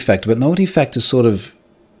novelty factor, but novelty factor sort of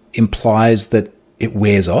implies that it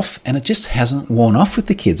wears off, and it just hasn't worn off with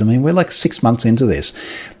the kids. I mean, we're like 6 months into this,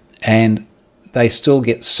 and they still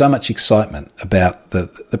get so much excitement about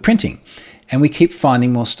the printing. And we keep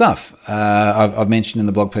finding more stuff. I've mentioned in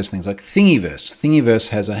the blog post things like Thingiverse. Thingiverse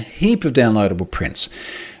has a heap of downloadable prints.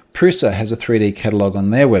 Prusa has a 3D catalog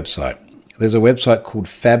on their website. There's a website called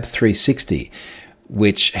Fab360,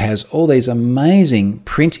 which has all these amazing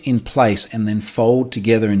print in place and then fold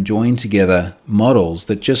together and join together models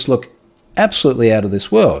that just look absolutely out of this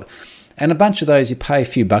world. And a bunch of those you pay a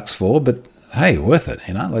few bucks for, but hey, worth it.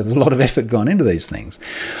 Like, there's a lot of effort gone into these things.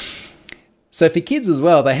 So for kids as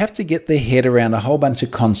well, they have to get their head around a whole bunch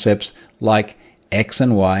of concepts like X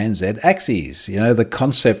and Y and Z axes. The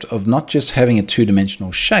concept of not just having a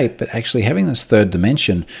two-dimensional shape, but actually having this third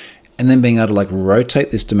dimension and then being able to like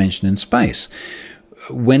rotate this dimension in space.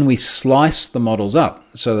 When we slice the models up,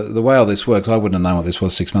 so the way all this works, I wouldn't have known what this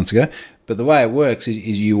was 6 months ago, but the way it works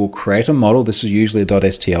is you will create a model. This is usually a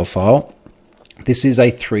 .stl file. This is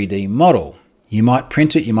a 3D model. You might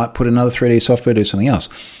print it, you might put another 3D software, do something else.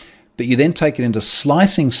 But you then take it into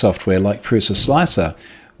slicing software like Prusa Slicer,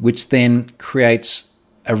 which then creates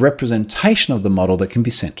a representation of the model that can be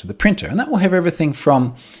sent to the printer. And that will have everything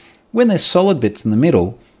from when there's solid bits in the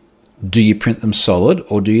middle, do you print them solid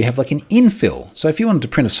or do you have like an infill? So if you wanted to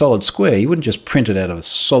print a solid square, you wouldn't just print it out of a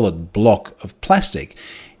solid block of plastic.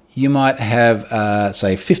 You might have,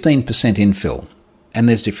 say, 15% infill, and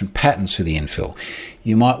there's different patterns for the infill.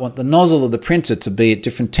 You might want the nozzle of the printer to be at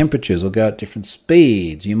different temperatures or go at different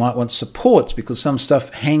speeds. You might want supports because some stuff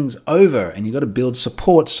hangs over and you've got to build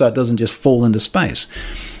supports so it doesn't just fall into space.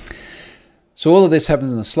 So all of this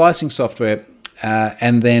happens in the slicing software.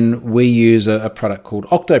 And then we use a product called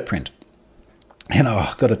Octoprint. And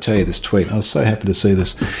I've got to tell you this tweet. I was so happy to see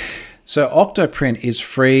this. So Octoprint is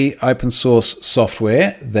free open source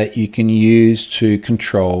software that you can use to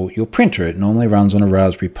control your printer. It normally runs on a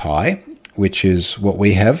Raspberry Pi, which is what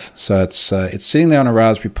we have. So it's sitting there on a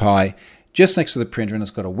Raspberry Pi just next to the printer, and it's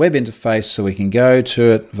got a web interface so we can go to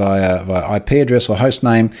it via IP address or host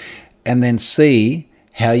name and then see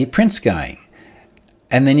how your print's going.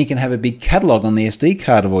 And then you can have a big catalog on the SD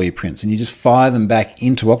card of all your prints, and you just fire them back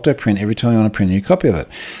into Octoprint every time you want to print a new copy of it.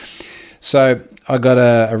 So I got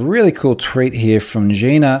a really cool tweet here from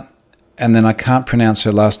Gina, and then I can't pronounce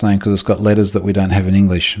her last name because it's got letters that we don't have in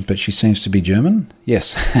English, but she seems to be German.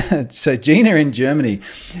 Yes. So Gina in Germany,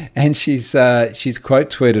 and she's quote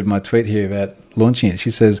tweeted my tweet here about launching it.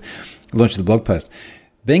 She says, launch the blog post.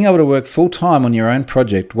 Being able to work full-time on your own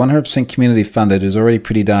project, 100% community funded, is already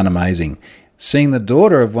pretty darn amazing. Seeing the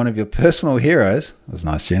daughter of one of your personal heroes, that was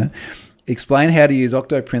nice, Gina, explain how to use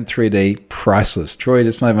Octoprint 3D, priceless. Troy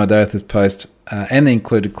just made my day with this post and the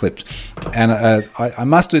included clips. And I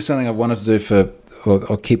must do something I've wanted to do for,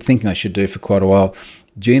 or keep thinking I should do for quite a while.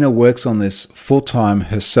 Gina works on this full-time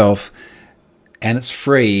herself, and it's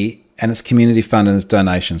free, and it's community funded, and it's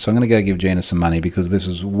donation. So I'm going to go give Gina some money because this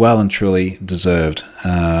is well and truly deserved.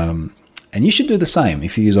 And you should do the same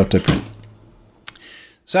if you use Octoprint.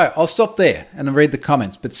 So I'll stop there and read the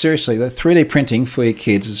comments. But seriously, the 3D printing for your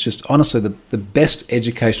kids is just honestly the best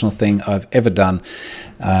educational thing I've ever done.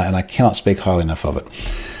 And I cannot speak highly enough of it.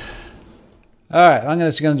 All right, I'm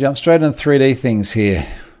just going to jump straight into 3D things here.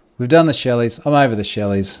 We've done the Shelleys. I'm over the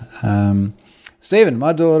Shelleys. Stephen,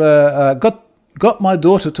 my daughter got my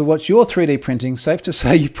daughter to watch your 3D printing. Safe to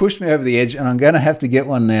say you pushed me over the edge, and I'm going to have to get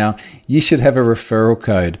one now. You should have a referral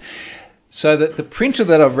code. So the printer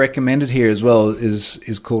that I've recommended here as well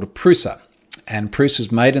is called a Prusa. And Prusa is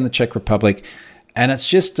made in the Czech Republic. And it's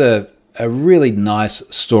just a really nice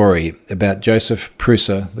story about Josef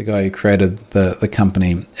Prusa, the guy who created the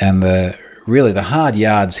company, and the hard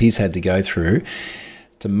yards he's had to go through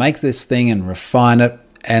to make this thing and refine it.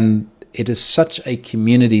 And it is such a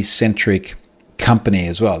community-centric company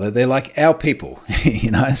as well. They're like our people,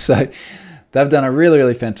 so they've done a really,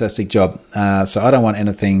 really fantastic job. So I don't want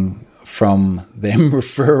anything from them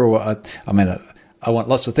referral. I want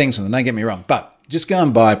lots of things from them, don't get me wrong, but just go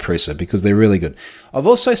and buy Prusa because they're really good. I've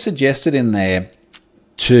also suggested in there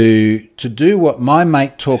to do what my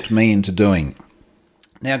mate talked me into doing.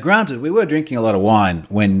 Now, granted, we were drinking a lot of wine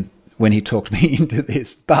when he talked me into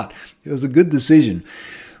this, but it was a good decision,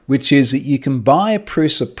 which is that you can buy a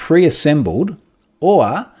Prusa pre-assembled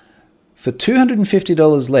Or for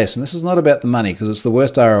 $250 less, and this is not about the money because it's the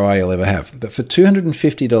worst ROI you'll ever have, but for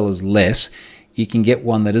 $250 less, you can get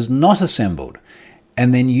one that is not assembled.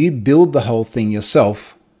 And then you build the whole thing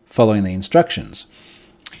yourself following the instructions.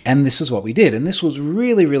 And this is what we did. And this was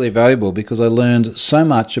really, really valuable because I learned so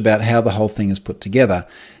much about how the whole thing is put together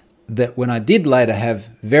that when I did later have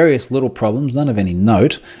various little problems, none of any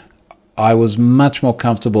note, I was much more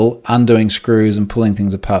comfortable undoing screws and pulling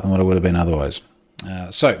things apart than what I would have been otherwise.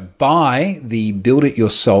 So buy the Build It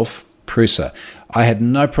Yourself Prusa. I had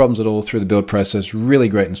no problems at all through the build process. Really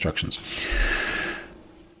great instructions.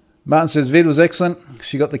 Martin says, Vid was excellent.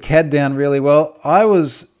 She got the CAD down really well. I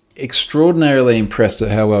was extraordinarily impressed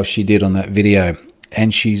at how well she did on that video.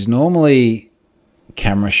 And she's normally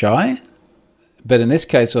camera shy. But in this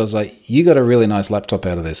case, I was like, you got a really nice laptop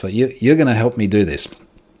out of this. Like, you're going to help me do this.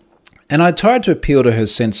 And I tried to appeal to her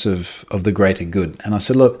sense of the greater good. And I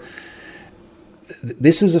said, look,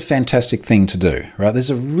 this is a fantastic thing to do, right? This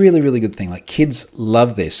is a really, really good thing. Like, kids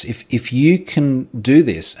love this. If you can do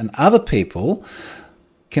this and other people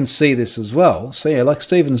can see this as well. So yeah, like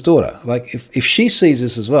Stephen's daughter, like if she sees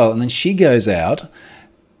this as well and then she goes out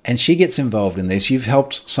and she gets involved in this, you've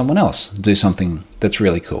helped someone else do something that's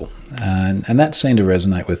really cool. And that seemed to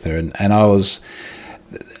resonate with her. And I was,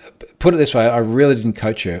 put it this way, I really didn't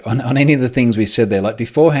coach her on any of the things we said there. Like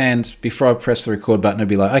beforehand, before I press the record button, I'd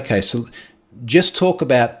be like, okay, so just talk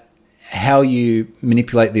about how you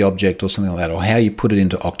manipulate the object or something like that, or how you put it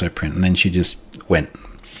into Octoprint. And then she just went.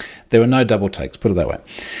 There were no double takes, put it that way.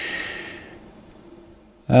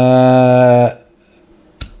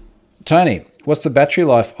 Tony, what's the battery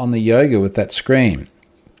life on the Yoga with that screen?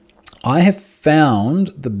 I have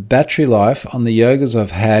found the battery life on the Yogas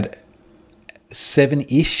I've had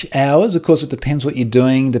 7-ish hours. Of course, it depends what you're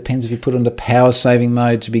doing. Depends if you put it into power saving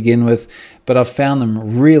mode to begin with. But I've found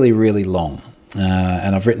them really, really long.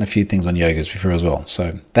 And I've written a few things on Yogas before as well.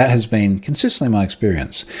 So that has been consistently my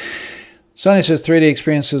experience. Sonia says 3D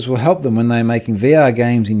experiences will help them when they're making VR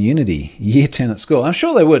games in Unity, year 10 at school. I'm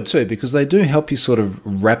sure they would too, because they do help you sort of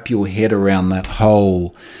wrap your head around that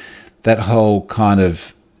whole kind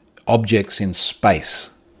of objects in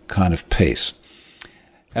space kind of piece.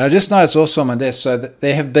 And I just noticed also on my desk, so that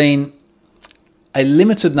there have been a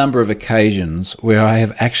limited number of occasions where I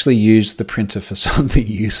have actually used the printer for something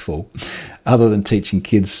useful other than teaching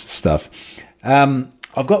kids stuff.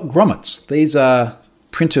 I've got grommets. These are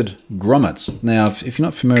printed grommets. Now, if you're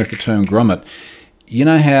not familiar with the term grommet, you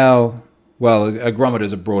know how, well, a grommet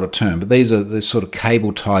is a broader term, but these are the sort of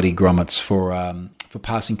cable-tidy grommets for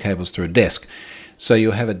passing cables through a desk. So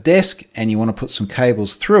you'll have a desk and you want to put some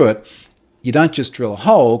cables through it. You don't just drill a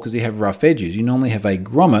hole because you have rough edges. You normally have a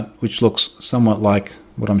grommet, which looks somewhat like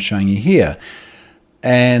what I'm showing you here.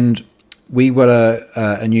 And we got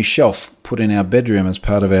a new shelf put in our bedroom as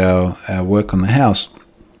part of our work on the house.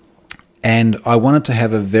 And I wanted to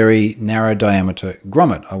have a very narrow diameter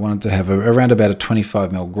grommet. I wanted to have around about a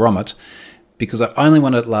 25mm grommet because I only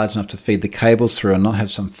wanted it large enough to feed the cables through and not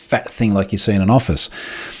have some fat thing like you see in an office.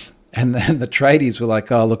 And then the tradies were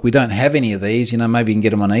like, oh, look, we don't have any of these. Maybe you can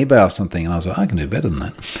get them on eBay or something. And I was like, I can do better than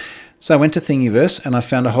that. So I went to Thingiverse and I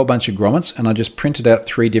found a whole bunch of grommets and I just printed out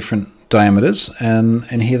 3 different diameters and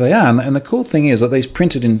here they are. And the cool thing is that these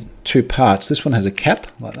printed in 2 parts. This one has a cap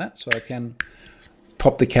like that, so I can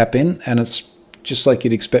pop the cap in and it's just like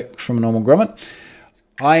you'd expect from a normal grommet.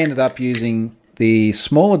 I ended up using the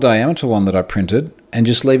smaller diameter one that I printed and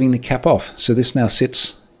just leaving the cap off. So this now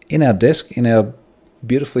sits in our desk, in our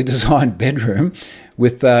beautifully designed bedroom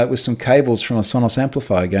with some cables from a Sonos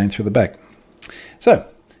amplifier going through the back. So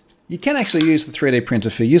you can actually use the 3D printer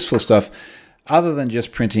for useful stuff other than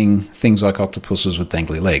just printing things like octopuses with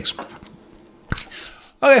dangly legs.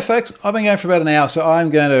 Okay, folks, I've been going for about an hour, so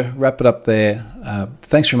I'm going to wrap it up there.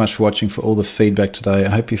 Thanks very much for watching, for all the feedback today. I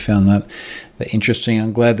hope you found that interesting.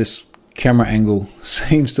 I'm glad this camera angle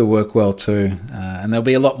seems to work well too. And there'll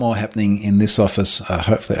be a lot more happening in this office,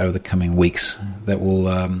 hopefully over the coming weeks, that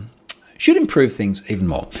will should improve things even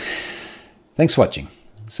more. Thanks for watching.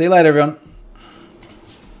 See you later, everyone.